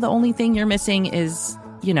now the only thing you're missing is,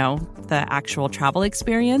 the actual travel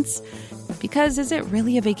experience. Because is it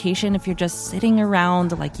really a vacation if you're just sitting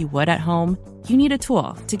around like you would at home? You need a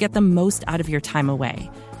tool to get the most out of your time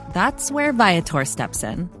away. That's where Viator steps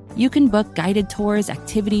in. You can book guided tours,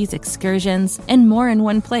 activities, excursions, and more in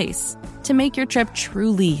one place to make your trip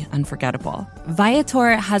truly unforgettable.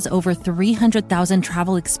 Viator has over 300,000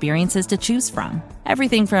 travel experiences to choose from.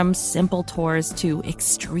 Everything from simple tours to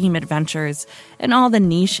extreme adventures and all the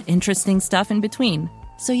niche, interesting stuff in between.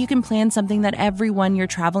 So you can plan something that everyone you're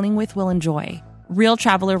traveling with will enjoy. Real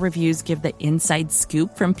traveler reviews give the inside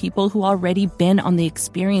scoop from people who already been on the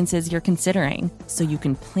experiences you're considering, so you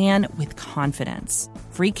can plan with confidence.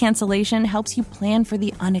 Free cancellation helps you plan for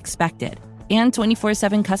the unexpected. And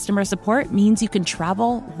 24/7 customer support means you can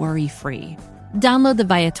travel worry-free. Download the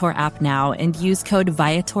Viator app now and use code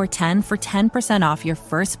Viator10 for 10% off your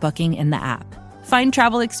first booking in the app. Find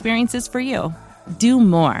travel experiences for you. Do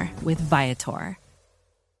more with Viator.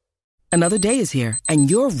 Another day is here, and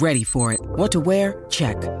you're ready for it. What to wear?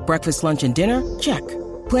 Check. Breakfast, lunch, and dinner? Check.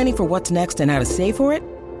 Planning for what's next and how to save for it?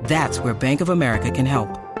 That's where Bank of America can help.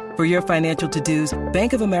 For your financial to-dos,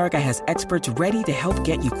 Bank of America has experts ready to help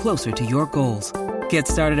get you closer to your goals. Get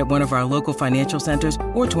started at one of our local financial centers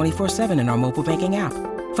or 24/7 in our mobile banking app.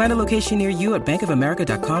 Find a location near you at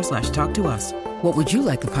bankofamerica.com/talktous. What would you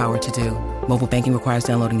like the power to do? Mobile banking requires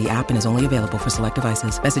downloading the app and is only available for select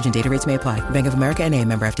devices. Message and data rates may apply. Bank of America NA,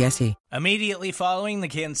 member FDIC. Immediately following the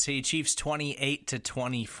Kansas City Chiefs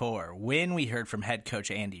 28-24 win, we heard from head coach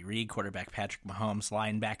Andy Reid, quarterback Patrick Mahomes,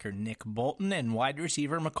 linebacker Nick Bolton, and wide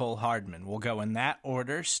receiver Mecole Hardman. We'll go in that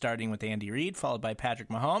order, starting with Andy Reid, followed by Patrick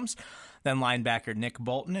Mahomes, then linebacker Nick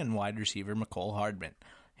Bolton, and wide receiver Mecole Hardman.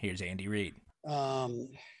 Here's Andy Reid.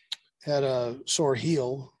 Had a sore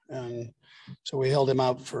heel, and so we held him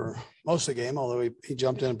out for most of the game, although he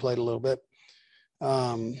jumped in and played a little bit.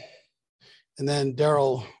 And then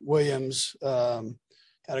Darrell Williams had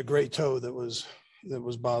a great toe that was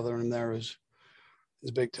bothering him there, his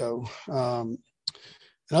big toe. And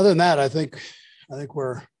other than that, I think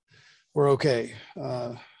we're okay.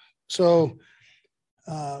 So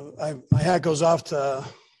my hat goes off to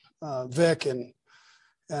Vic and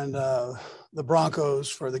the Broncos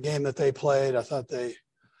for the game that they played. I thought they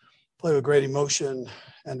played with great emotion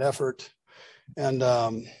and effort, and I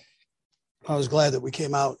was glad that we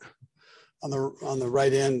came out on the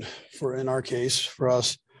right end in our case for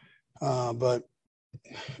us. But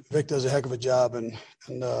Vic does a heck of a job, and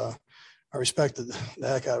I respected the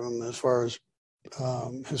heck out of him as far as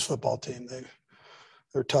his football team.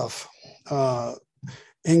 They're tough.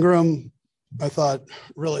 Ingram, I thought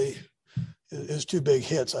really his two big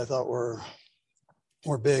hits I thought were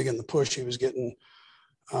big, and the push he was getting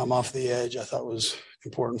off the edge I thought was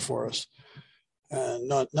important for us, and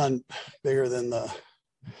none bigger than the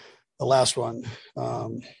last one, where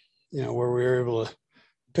we were able to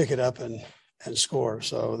pick it up and score.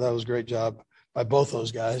 So that was a great job by both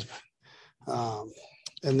those guys.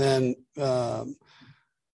 And then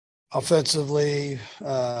offensively,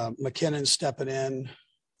 McKinnon stepping in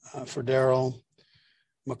for Darrell,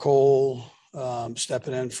 Mecole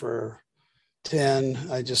stepping in for 10.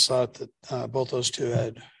 I just thought that both those two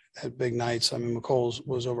had big nights. I mean, Mecole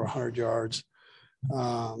was over 100 yards,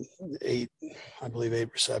 eight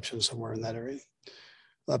receptions, somewhere in that area.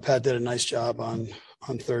 Pat did a nice job on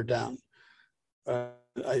third down. I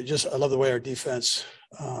love the way our defense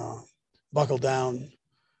buckled down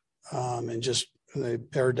and just they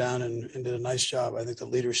pared down and did a nice job. I think the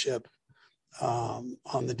leadership on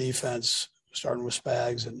the defense, starting with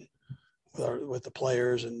Spags and with the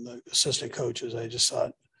players and the assistant coaches, I just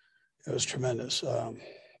thought it was tremendous.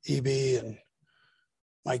 EB and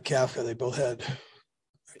Mike Kafka, they both had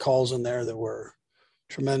calls in there that were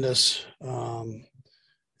tremendous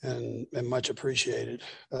and much appreciated.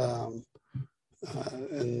 And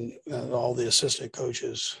all the assistant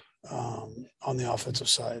coaches on the offensive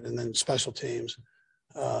side, and then special teams.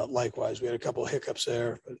 Likewise, we had a couple of hiccups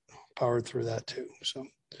there, but powered through that too. So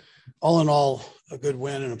all in all, a good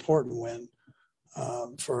win, an important win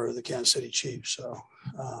for the Kansas City Chiefs. So,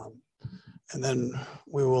 and then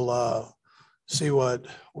we will see what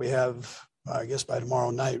we have. I guess by tomorrow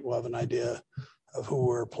night, we'll have an idea of who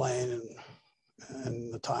we're playing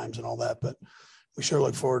and the times and all that. But we sure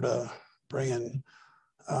look forward to bringing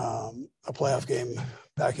a playoff game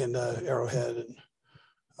back into Arrowhead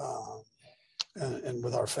and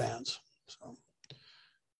with our fans. So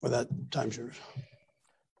with that, time's yours.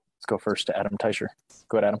 Let's go first to Adam Teicher.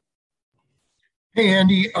 Go ahead, Adam. Hey,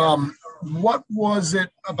 Andy. What was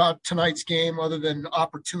it about tonight's game, other than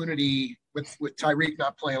opportunity with Tyreek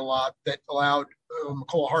not playing a lot, that allowed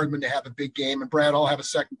Mecole Hardman to have a big game? And Brad, I'll have a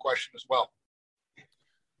second question as well.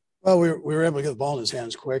 Well, we were able to get the ball in his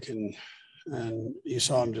hands quick, and you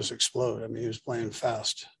saw him just explode. I mean, he was playing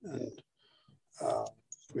fast and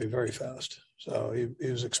very fast. So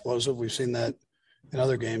he was explosive. We've seen that in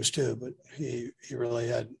other games too, but he really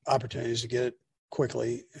had opportunities to get it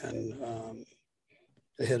quickly and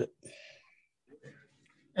to hit it.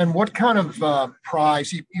 And what kind of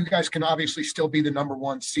prize? You guys can obviously still be the number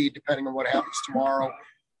one seed depending on what happens tomorrow.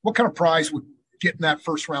 What kind of prize would getting that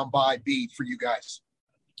first round bye be for you guys?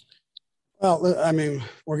 Well, I mean,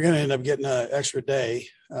 we're going to end up getting an extra day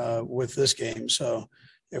with this game. So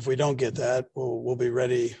if we don't get that, we'll be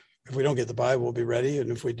ready. If we don't get the bye, we'll be ready. And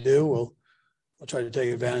if we do, we'll try to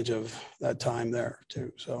take advantage of that time there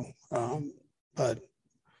too. So, but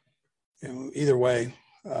either way,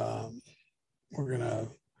 we're gonna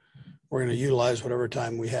utilize whatever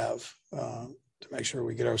time we have to make sure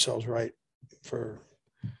we get ourselves right for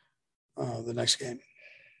the next game.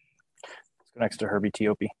 Let's go next to Herbie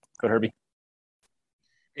Tiopi. Go Herbie.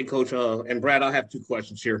 Hey, Coach, and Brad, I have two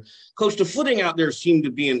questions here. Coach, the footing out there seemed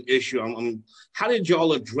to be an issue. How did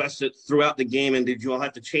y'all address it throughout the game, and did y'all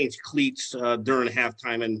have to change cleats during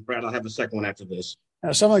halftime? And, Brad, I'll have the second one after this.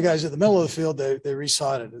 Some of the guys at the middle of the field, they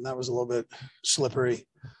resawed it, and that was a little bit slippery.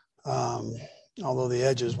 Although the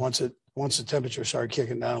edges, once the temperature started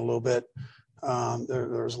kicking down a little bit,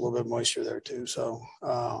 there was a little bit of moisture there too. So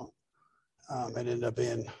it ended up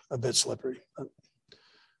being a bit slippery. But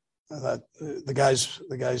that the guys,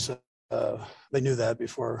 they knew that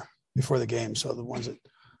before the game. So the ones that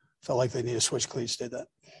felt like they needed to switch cleats did that.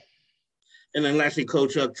 And then lastly,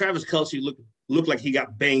 Coach, Travis Kelce looked like he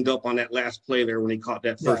got banged up on that last play there when he caught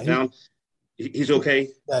that first down. He's okay?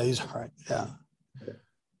 Yeah, he's all right. Yeah.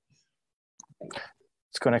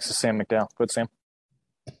 Let's go next to Sam McDowell. Go ahead, Sam.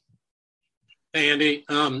 Hey, Andy.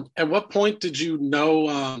 At what point did you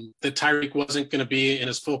know that Tyreek wasn't going to be in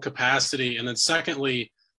his full capacity? And then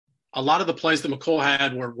secondly, a lot of the plays that Mecole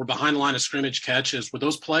had were behind the line of scrimmage catches. Were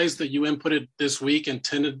those plays that you inputted this week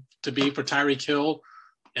intended to be for Tyreek Hill,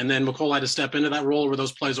 and then Mecole had to step into that role, or were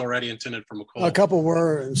those plays already intended for Mecole? A couple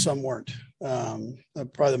were and some weren't.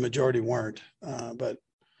 Probably the majority weren't, but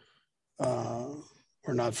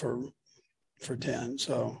were not for 10.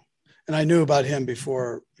 So, and I knew about him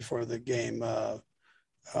before the game.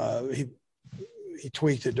 He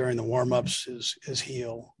tweaked it during the warm-ups, his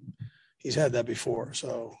heel. He's had that before.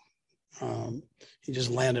 So he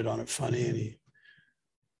just landed on it funny, and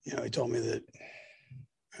he told me that,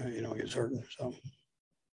 he was hurting. So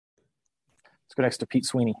let's go next to Pete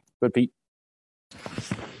Sweeney. Good, Pete.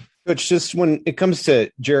 Coach, just when it comes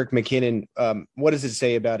to Jerick McKinnon, what does it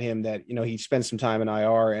say about him that, he spent some time in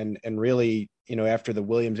IR and really, after the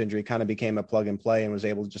Williams injury kind of became a plug and play and was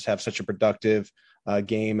able to just have such a productive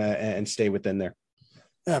game and stay within there?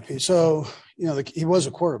 Yeah, Pete. So, he was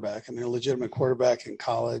a quarterback. I mean, a legitimate quarterback in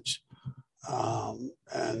college.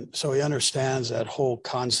 And so he understands that whole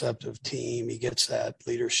concept of team. He gets that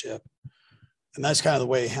leadership. And that's kind of the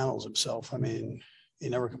way he handles himself. I mean, he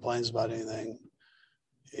never complains about anything.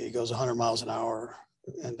 He goes 100 miles an hour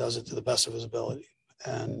and does it to the best of his ability.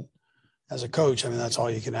 And as a coach, I mean, that's all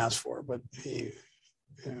you can ask for. But it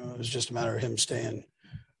was just a matter of him staying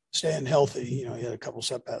healthy. He had a couple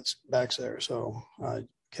setbacks there. So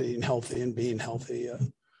getting healthy and being healthy,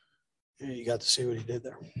 you got to see what he did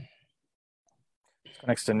there.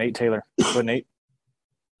 Next to Nate Taylor. Go, Nate.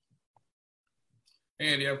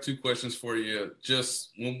 Andy, I have two questions for you. Just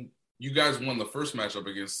when you guys won the first matchup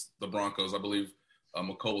against the Broncos, I believe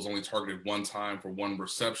Mecole was only targeted one time for one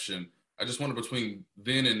reception. I just wonder between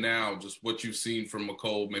then and now, just what you've seen from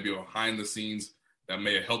Mecole, maybe behind the scenes that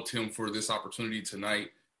may have helped him for this opportunity tonight.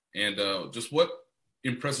 And just what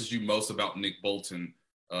impresses you most about Nick Bolton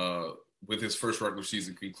with his first regular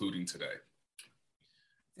season concluding today?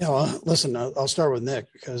 Yeah, well, listen, I'll start with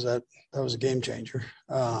Nick because that was a game changer.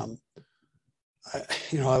 I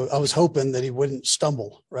was hoping that he wouldn't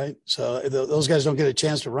stumble, right? So those guys don't get a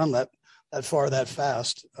chance to run that far, that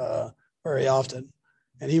fast very often.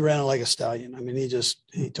 And he ran it like a stallion. I mean,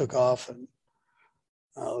 he took off and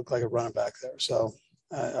looked like a running back there. So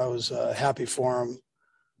I was happy for him.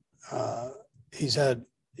 He's had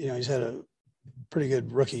a pretty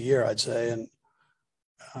good rookie year, I'd say. And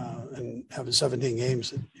having 17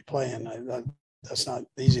 games that you play in, that's not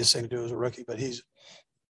the easiest thing to do as a rookie, but he's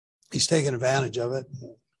taken advantage of it.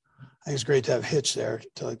 I think it's great to have Hitch there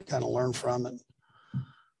to kind of learn from,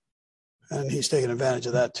 and he's taken advantage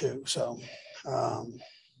of that too. So,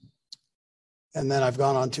 and then I've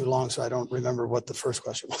gone on too long, so I don't remember what the first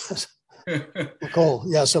question was. Mecole.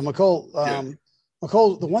 Yeah. So Mecole,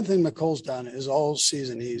 the one thing Mecole's done is all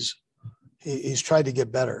season he's tried to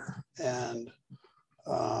get better, and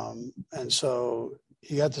so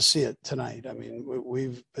you got to see it tonight. I mean,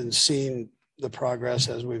 we've been seeing the progress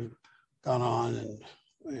as we've gone on, and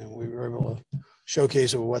we were able to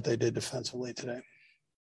showcase what they did defensively today.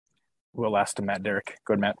 We'll ask to Matt Derrick.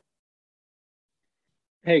 Go ahead, Matt.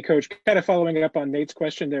 Hey, Coach, kind of following up on Nate's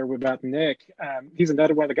question there about Nick. He's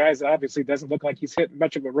another one of the guys that obviously doesn't look like he's hit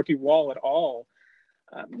much of a rookie wall at all.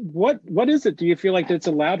 What is it, do you feel like, that's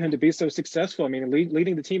allowed him to be so successful? I mean,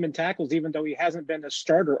 leading the team in tackles, even though he hasn't been a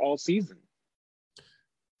starter all season.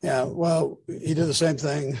 Yeah, well, he did the same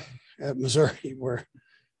thing at Missouri where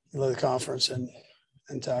he led the conference in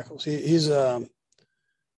tackles. He's a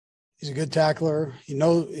good tackler.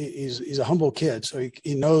 He's a humble kid, so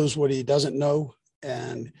he knows what he doesn't know,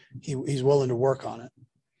 and he's willing to work on it.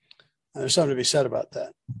 And there's something to be said about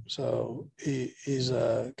that. So he's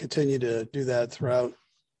continued to do that throughout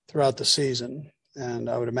the season, and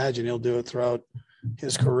I would imagine he'll do it throughout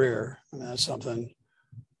his career. And that's something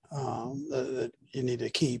that you need to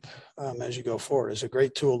keep as you go forward. It's a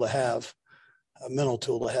great tool to have, a mental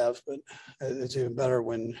tool to have, but it's even better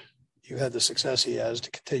when you had the success he has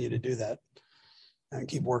to continue to do that and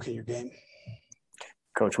keep working your game.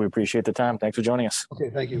 Coach, we appreciate the time. Thanks for joining us. Okay,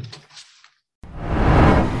 thank you.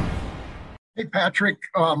 Hey, Patrick,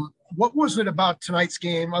 what was it about tonight's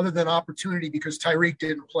game, other than opportunity, because Tyreek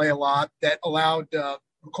didn't play a lot, that allowed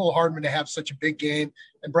Mecole Hardman to have such a big game?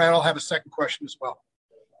 And Brad, I'll have a second question as well.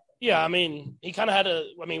 Yeah, I mean, he kind of had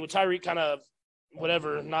with Tyreek kind of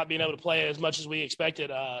not being able to play as much as we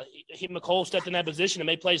expected, Mecole stepped in that position and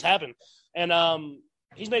made plays happen. And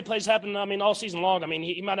he's made plays happen, all season long.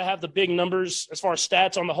 He might not have the big numbers as far as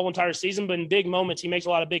stats on the whole entire season, but in big moments, he makes a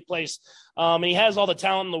lot of big plays. And he has all the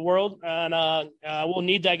talent in the world, and we'll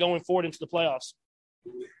need that going forward into the playoffs.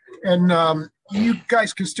 And you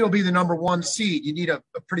guys can still be the number one seed. You need a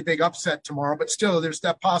pretty big upset tomorrow, but still there's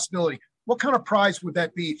that possibility. What kind of prize would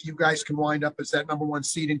that be if you guys can wind up as that number one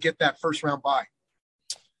seed and get that first round bye?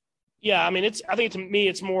 Yeah, I think to me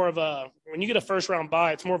it's more of when you get a first round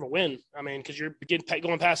bye, it's more of a win. Because you're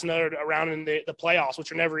going past another round in the playoffs,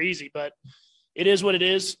 which are never easy, but it is what it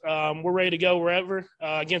is. We're ready to go wherever,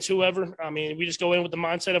 against whoever. We just go in with the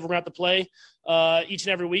mindset of we're going to have to play each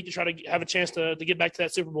and every week to try to have a chance to get back to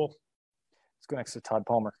that Super Bowl. Let's go next to Todd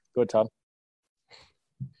Palmer. Go ahead, Todd.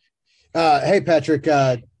 Hey, Patrick.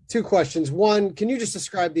 Two questions. One, can you just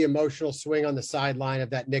describe the emotional swing on the sideline of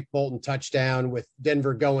that Nick Bolton touchdown with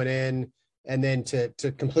Denver going in and then to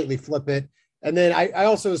completely flip it? And then I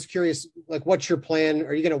also was curious, what's your plan?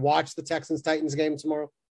 Are you going to watch the Texans-Titans game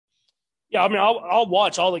tomorrow? Yeah, I'll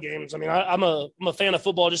watch all the games. I'm a fan of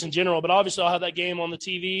football just in general, but obviously I'll have that game on the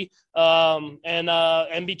TV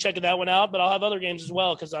and be checking that one out. But I'll have other games as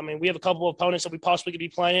well because we have a couple of opponents that we possibly could be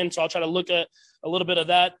playing, so I'll try to look at a little bit of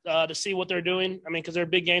that to see what they're doing. Because they're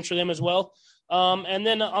big games for them as well. And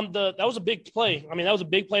then that was a big play. That was a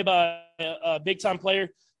big play by a big time player.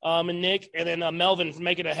 And Nick, and then Melvin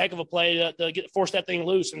making a heck of a play to force that thing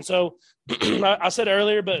loose. And so I said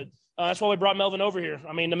earlier, but that's why we brought Melvin over here.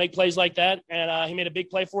 To make plays like that. And he made a big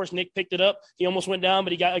play for us. Nick picked it up. He almost went down,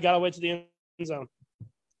 but he got away to the end zone.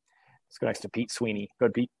 Let's go next to Pete Sweeney. Go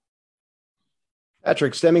ahead, Pete.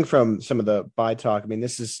 Patrick, stemming from some of the bye talk,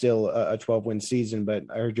 this is still a 12-win season, but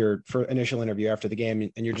I heard your initial interview after the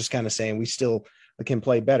game, and you're just kind of saying we still can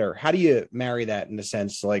play better. How do you marry that in a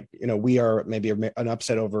sense? We are maybe an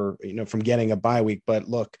upset over, from getting a bye week, but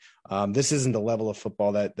look, this isn't the level of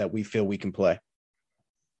football that we feel we can play.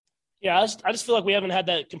 Yeah, I just feel like we haven't had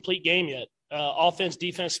that complete game yet. Offense,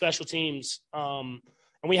 defense, special teams.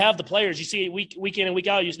 And we have the players. You see week in and week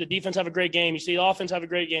out, you see the defense have a great game. You see the offense have a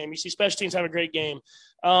great game. You see special teams have a great game.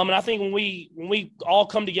 And I think when we all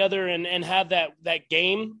come together and have that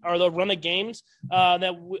game or the run of games,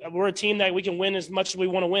 that we're a team that we can win as much as we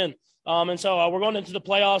want to win. And so we're going into the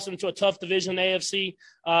playoffs, into a tough division, AFC. It's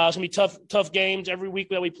going to be tough games every week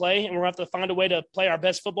that we play, and we're going to have to find a way to play our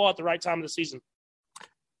best football at the right time of the season.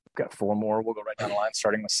 We've got four more. We'll go right down the line,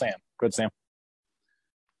 starting with Sam. Good, Sam.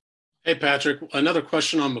 Hey, Patrick, another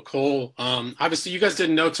question on Mecole. Obviously, you guys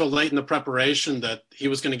didn't know till late in the preparation that he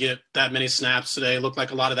was going to get that many snaps today. It looked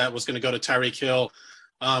like a lot of that was going to go to Tyreek Hill.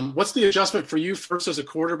 What's the adjustment for you first as a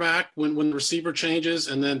quarterback when the receiver changes?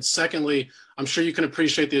 And then secondly, I'm sure you can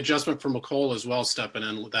appreciate the adjustment for Mecole as well, stepping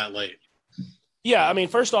in that late. Yeah,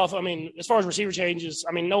 first off, as far as receiver changes,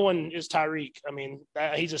 no one is Tyreek.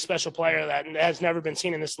 He's a special player that has never been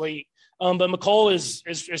seen in this league. But Mecole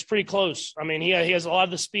is pretty close. He has a lot of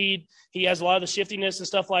the speed. He has a lot of the shiftiness and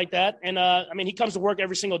stuff like that. And, he comes to work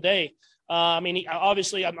every single day.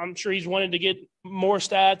 Obviously, I'm sure he's wanted to get more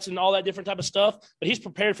stats and all that different type of stuff, but he's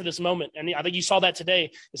prepared for this moment. And I think you saw that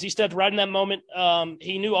today as he stepped right in that moment.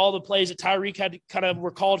 He knew all the plays that Tyreek had kind of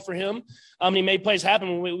were called for him. He made plays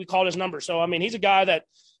happen when we called his number. So, he's a guy that,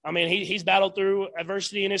 he's battled through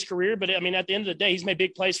adversity in his career, but at the end of the day, he's made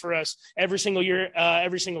big plays for us every single year,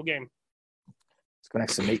 every single game. Let's go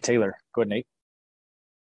next to Nate Taylor. Go ahead, Nate.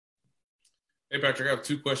 Hey, Patrick, I have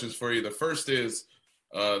two questions for you. The first is,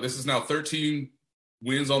 this is now 13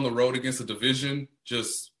 wins on the road against the division.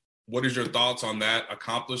 Just what is your thoughts on that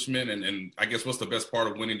accomplishment? And I guess what's the best part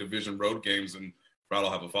of winning division road games? And Brad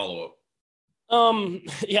will have a follow-up.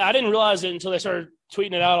 Yeah, I didn't realize it until they started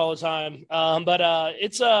tweeting it out all the time.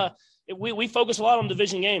 We focus a lot on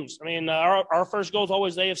division games. I mean, our first goal is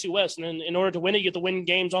always the AFC West, and then in order to win it, you get to win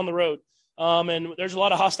games on the road. And there's a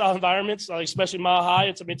lot of hostile environments, especially Mile High.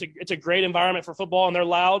 It's a great environment for football, and they're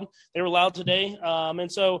loud. They were loud today,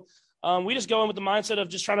 we just go in with the mindset of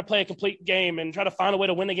just trying to play a complete game and try to find a way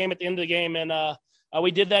to win the game at the end of the game. And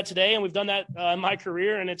we did that today, and we've done that in my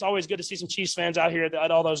career. And it's always good to see some Chiefs fans out here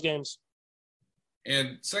at all those games.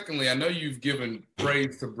 And secondly, I know you've given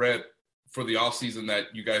praise to Brett for the offseason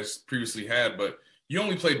that you guys previously had, but you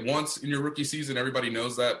only played once in your rookie season. Everybody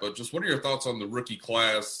knows that. But just what are your thoughts on the rookie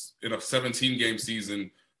class in a 17-game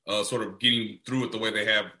season, sort of getting through it the way they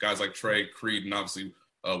have, guys like Trey, Creed, and obviously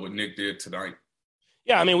what Nick did tonight?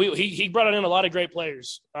 Yeah, I mean, he brought in a lot of great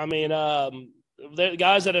players. I mean, the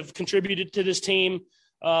guys that have contributed to this team,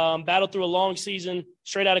 battled through a long season,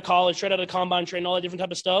 straight out of college, straight out of the combine training, all that different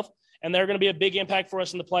type of stuff. And they're going to be a big impact for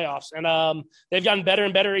us in the playoffs. And they've gotten better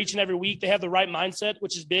and better each and every week. They have the right mindset,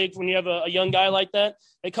 which is big when you have a young guy like that.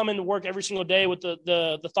 They come into work every single day with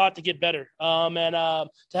the thought to get better. To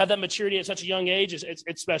have that maturity at such a young age,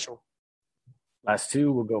 it's special. Last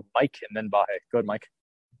two, we'll go Mike and then Bahe. Go ahead, Mike.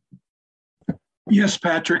 Yes,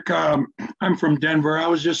 Patrick. I'm from Denver. I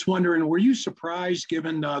was just wondering, were you surprised,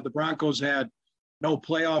 given the Broncos had no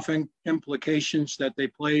playoff implications, that they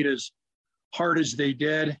played as hard as they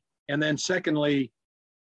did? And then secondly,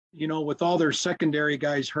 with all their secondary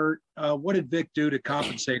guys hurt, what did Vic do to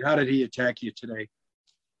compensate? How did he attack you today?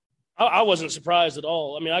 I wasn't surprised at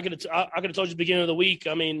all. I mean, I could have told you at the beginning of the week.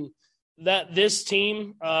 I mean, that this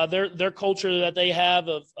team, their culture that they have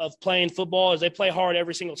of playing football is they play hard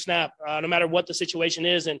every single snap, no matter what the situation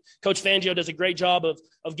is. And Coach Fangio does a great job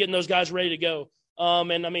of getting those guys ready to go.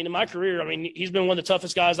 And I mean, in my career, I mean, he's been one of the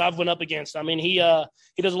toughest guys I've went up against. I mean, he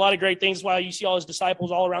does a lot of great things. That's why you see all his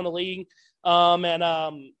disciples all around the league. I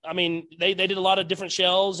mean, they did a lot of different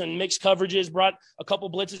shells and mixed coverages, brought a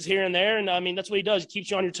couple blitzes here and there. And I mean, that's what he does. He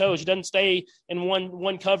keeps you on your toes. He doesn't stay in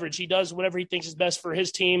one coverage. He does whatever he thinks is best for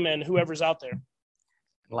his team and whoever's out there.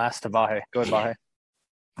 Last to Bahe. Go ahead,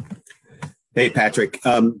 Bahe. Hey, Patrick.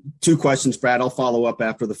 Two questions, Brad. I'll follow up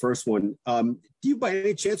after the first one. Do you by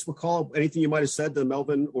any chance recall anything you might have said to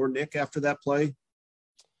Melvin or Nick after that play?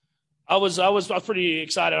 I was pretty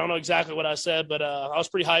excited. I don't know exactly what I said, but I was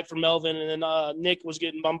pretty hyped for Melvin, and then Nick was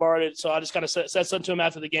getting bombarded, so I just kind of said something to him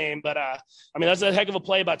after the game. But I mean, that's a heck of a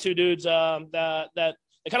play by two dudes that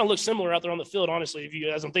they kind of look similar out there on the field, honestly,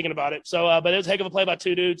 as I'm thinking about it. So, but it was a heck of a play by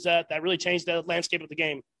two dudes that really changed the landscape of the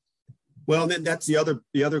game. Well, and then that's the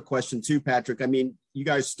other question too, Patrick. I mean, you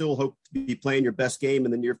guys still hope to be playing your best game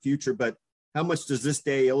in the near future, but how much does this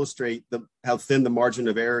day illustrate how thin the margin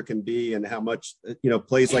of error can be, and how much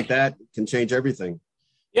plays like that can change everything?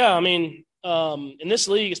 Yeah, I mean, in this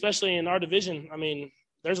league, especially in our division, I mean,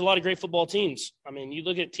 there's a lot of great football teams. I mean, you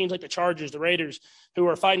look at teams like the Chargers, the Raiders, who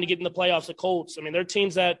are fighting to get in the playoffs, the Colts. I mean, they're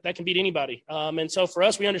teams that can beat anybody. And so for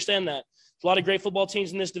us, we understand that. There's a lot of great football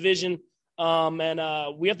teams in this division.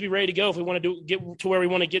 And we have to be ready to go if we want to get to where we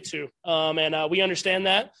want to get to. And we understand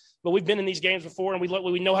that, but we've been in these games before, and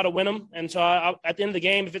we know how to win them. And so at the end of the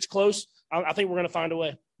game, if it's close, I think we're going to find a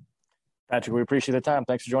way. Patrick, we appreciate the time.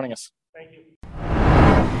 Thanks for joining us. Thank you.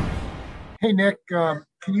 Hey, Nick,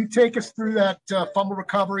 can you take us through that fumble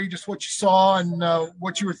recovery, just what you saw and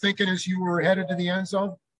what you were thinking as you were headed to the end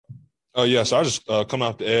zone? Yeah, so I just come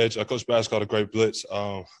off the edge. Coach Bass called a great blitz.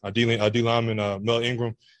 Our D lineman, Mel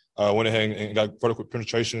Ingram, went ahead and got vertical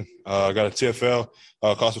penetration. Got a TFL,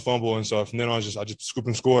 cost a fumble, and so from then on, I just scoop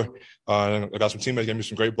and score. And I got some teammates gave me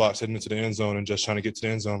some great blocks heading into the end zone and just trying to get to the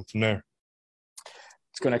end zone from there.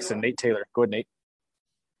 Let's go next to Nate Taylor. Go ahead, Nate.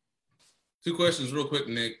 Two questions real quick,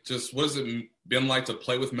 Nick. Just what has it been like to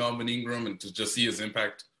play with Melvin Ingram and to just see his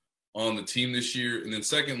impact on the team this year? And then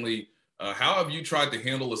secondly, how have you tried to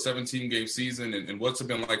handle a 17-game season, and what's it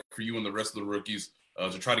been like for you and the rest of the rookies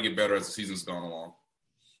to try to get better as the season's gone along?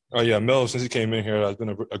 Oh, yeah, Mel, since he came in here, has been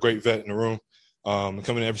a great vet in the room.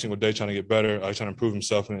 Coming in every single day trying to get better, trying to improve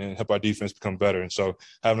himself and help our defense become better. And so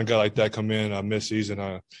having a guy like that come in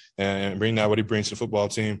mid-season and bring that what he brings to the football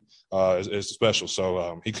team is special.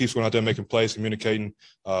 So he keeps going out there making plays, communicating,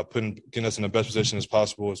 getting us in the best position as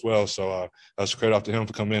possible as well. So that's credit off to him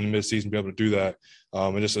for coming in mid-season and be able to do that.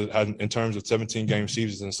 And just in terms of 17-game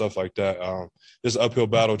seasons and stuff like that, it's an uphill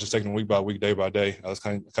battle, just taking it week by week, day by day. That's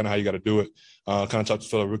kind of how you got to do it. Kind of talk to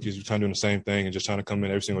fellow rookies who are trying to do the same thing and just trying to come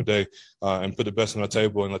in every single day and put the best on the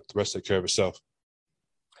table and let the rest take care of itself.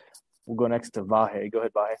 We'll go next to Vahe. Go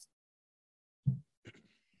ahead, Vahe.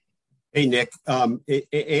 Hey, Nick.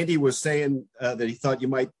 Andy was saying that he thought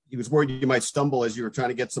he was worried you might stumble as you were trying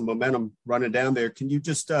to get some momentum running down there. Can you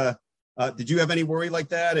just Did you have any worry like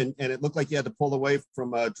that? And it looked like you had to pull away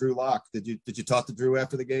from Drew Lock. Did you talk to Drew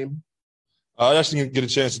after the game? I actually didn't get a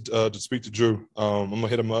chance to speak to Drew. I'm going to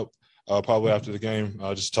hit him up probably after the game,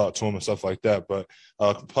 just talk to him and stuff like that. But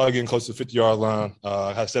probably getting close to the 50-yard line.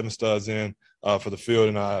 I had 7 studs in for the field,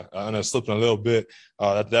 and I ended up slipping a little bit.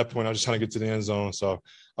 At that point, I was just trying to get to the end zone. So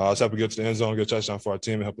I was happy to get to the end zone, get a touchdown for our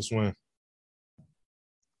team and help us win. And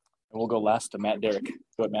we'll go last to Matt Derrick.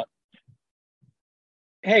 Go ahead, Matt.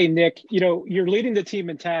 Hey, Nick, you're leading the team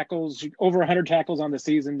in tackles, over 100 tackles on the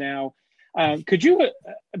season now. Could you,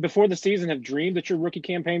 before the season, have dreamed that your rookie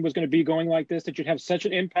campaign was going to be going like this, that you'd have such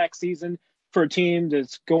an impact season for a team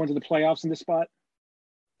that's going to the playoffs in this spot?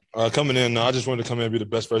 Coming in, I just wanted to come in and be the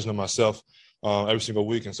best version of myself every single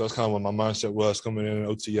week. And so that's kind of what my mindset was coming in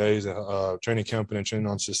OTAs and training camp and then training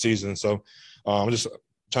on to the season. So I'm just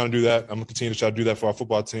trying to do that. I'm going to continue to try to do that for our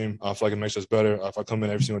football team. I feel like it makes us better if I come in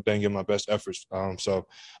every single day and give my best efforts. So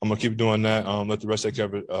I'm going to keep doing that. Let the rest take care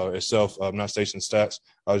of it itself. Not chasing stats,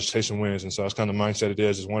 just chasing wins. And so that's kind of the mindset it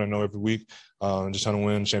is. Just want to know every week and just trying to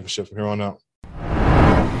win the championship from here on out.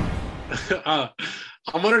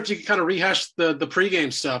 I'm wondering if you could kind of rehash the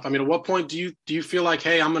pregame stuff. I mean, at what point do you feel like,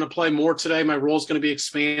 hey, I'm going to play more today, my role's going to be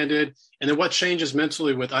expanded, and then what changes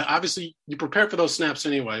mentally with? Obviously, you prepare for those snaps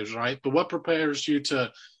anyways, right? But what prepares you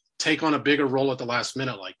to take on a bigger role at the last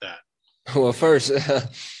minute like that? Well, first,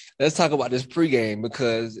 let's talk about this pregame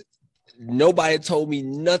because nobody told me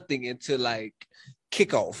nothing until like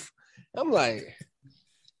kickoff. I'm like.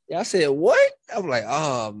 I said, what? I'm like,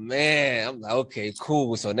 oh, man. I'm like, okay,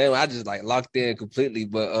 cool. So then I just, like, locked in completely.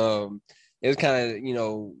 But it was kind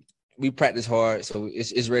of, we practice hard. So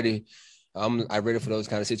it's ready. I'm ready for those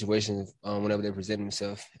kind of situations whenever they present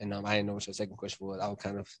themselves. And I didn't know what your second question was. I was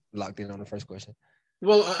kind of locked in on the first question.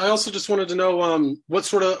 Well, I also just wanted to know what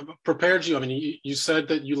sort of prepared you. I mean, you said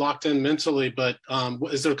that you locked in mentally, but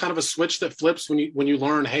is there kind of a switch that flips when you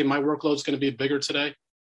learn, hey, my workload's going to be bigger today?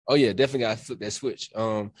 Oh yeah, definitely got to flip that switch.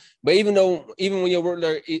 But even when your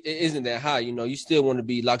workload isn't that high, you still want to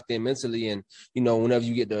be locked in mentally, and whenever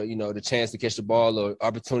you get the chance to catch the ball or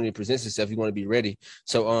opportunity presents itself, you want to be ready.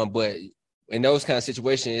 So, but in those kind of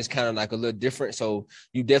situations, it's kind of like a little different. So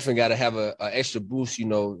you definitely got to have a extra boost,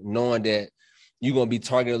 knowing that you're gonna be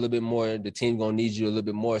targeted a little bit more. The team gonna need you a little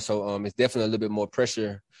bit more. So it's definitely a little bit more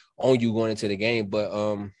pressure on you going into the game. But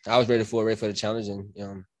I was ready for the challenge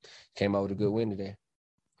and came out with a good win today.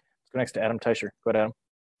 Go next to Adam Teicher. Go ahead, Adam.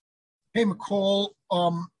 Hey, Mecole,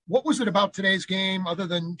 what was it about today's game other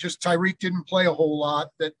than just Tyreek didn't play a whole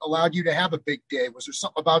lot that allowed you to have a big day? Was there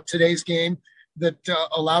something about today's game that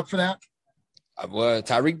allowed for that? Well,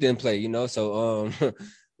 Tyreek didn't play, so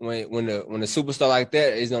when the superstar like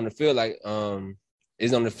that is on the field,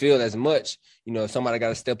 is on the field as much, somebody got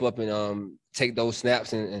to step up and take those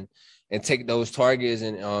snaps and take those targets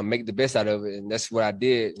and make the best out of it. And that's what I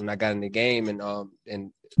did when I got in the game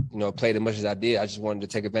and played as much as I did. I just wanted to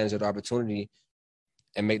take advantage of the opportunity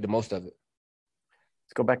and make the most of it.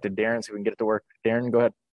 Let's go back to Darren so we can get it to work. Darren, go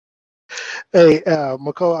ahead. Hey,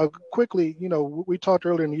 Mecole, quickly, we talked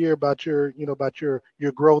earlier in the year about your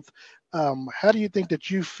growth. How do you think that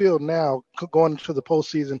you feel now going into the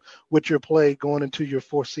postseason with your play going into your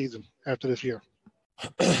fourth season after this year?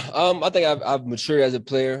 I think I've matured as a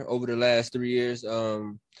player over the last 3 years.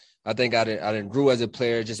 I think I didn't grew as a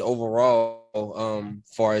player just overall,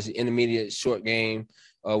 far as the intermediate short game,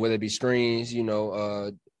 whether it be screens,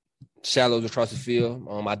 shallows across the field.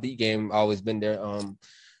 My deep game always been there,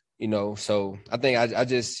 so I think I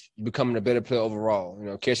just becoming a better player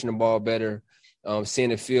overall, catching the ball better, seeing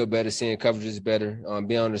the field better, seeing coverages better,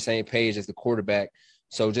 being on the same page as the quarterback.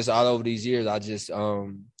 So just all over these years, I just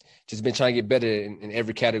been trying to get better in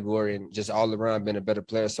every category and just all around being a better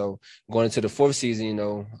player. So going into the fourth season,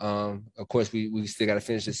 of course we still got to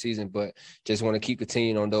finish the season, but just want to keep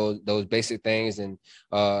continuing on those basic things and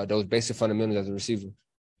those basic fundamentals as a receiver.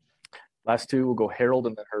 Last two, we'll go Harold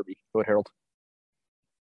and then Herbie. Go ahead, Harold.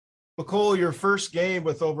 Mecole, your first game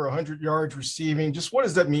with over 100 yards receiving, just what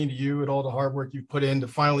does that mean to you and all the hard work you've put in to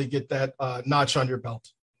finally get that notch on your belt?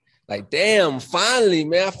 Like, damn, finally,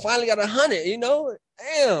 man, I finally got 100,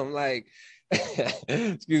 damn, like,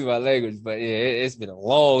 excuse my language, but yeah, it's been a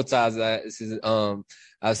long time since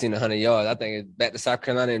I've seen 100 yards. I think it's back to South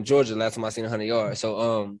Carolina and Georgia last time I seen 100 yards.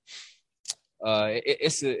 So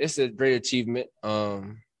it's a great achievement.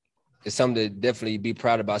 It's something to definitely be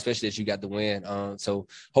proud about, especially that you got the win. So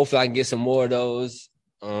hopefully I can get some more of those.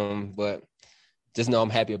 But just know I'm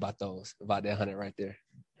happy about that 100 right there.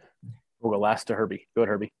 We'll go last to Herbie. Go ahead,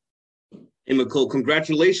 Herbie. Hey, Mecole,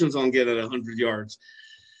 congratulations on getting 100 yards.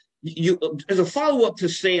 You, as a follow-up to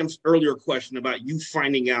Sam's earlier question about you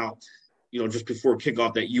finding out just before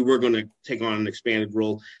kickoff that you were going to take on an expanded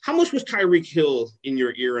role. How much was Tyreek Hill in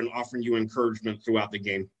your ear and offering you encouragement throughout the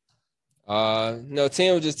game? No,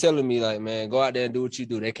 Tim was just telling me, like, man, go out there and do what you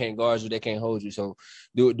do. They can't guard you. They can't hold you. So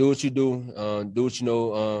do what you do. Do what you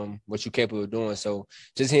know, what you're capable of doing. So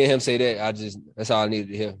just hearing him say that, that's all I needed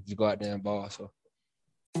to hear. Just go out there and ball. So.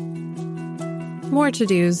 More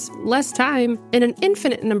to-dos, less time, and an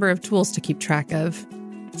infinite number of tools to keep track of.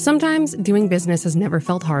 Sometimes doing business has never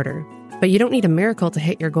felt harder, but you don't need a miracle to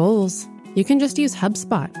hit your goals. You can just use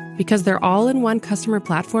HubSpot, because their all-in-one customer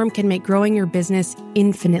platform can make growing your business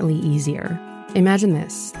infinitely easier. Imagine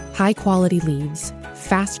this: high-quality leads,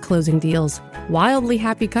 fast closing deals, wildly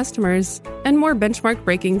happy customers, and more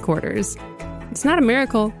benchmark-breaking quarters. It's not a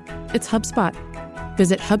miracle, it's HubSpot.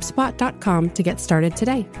 Visit HubSpot.com to get started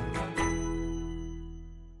today.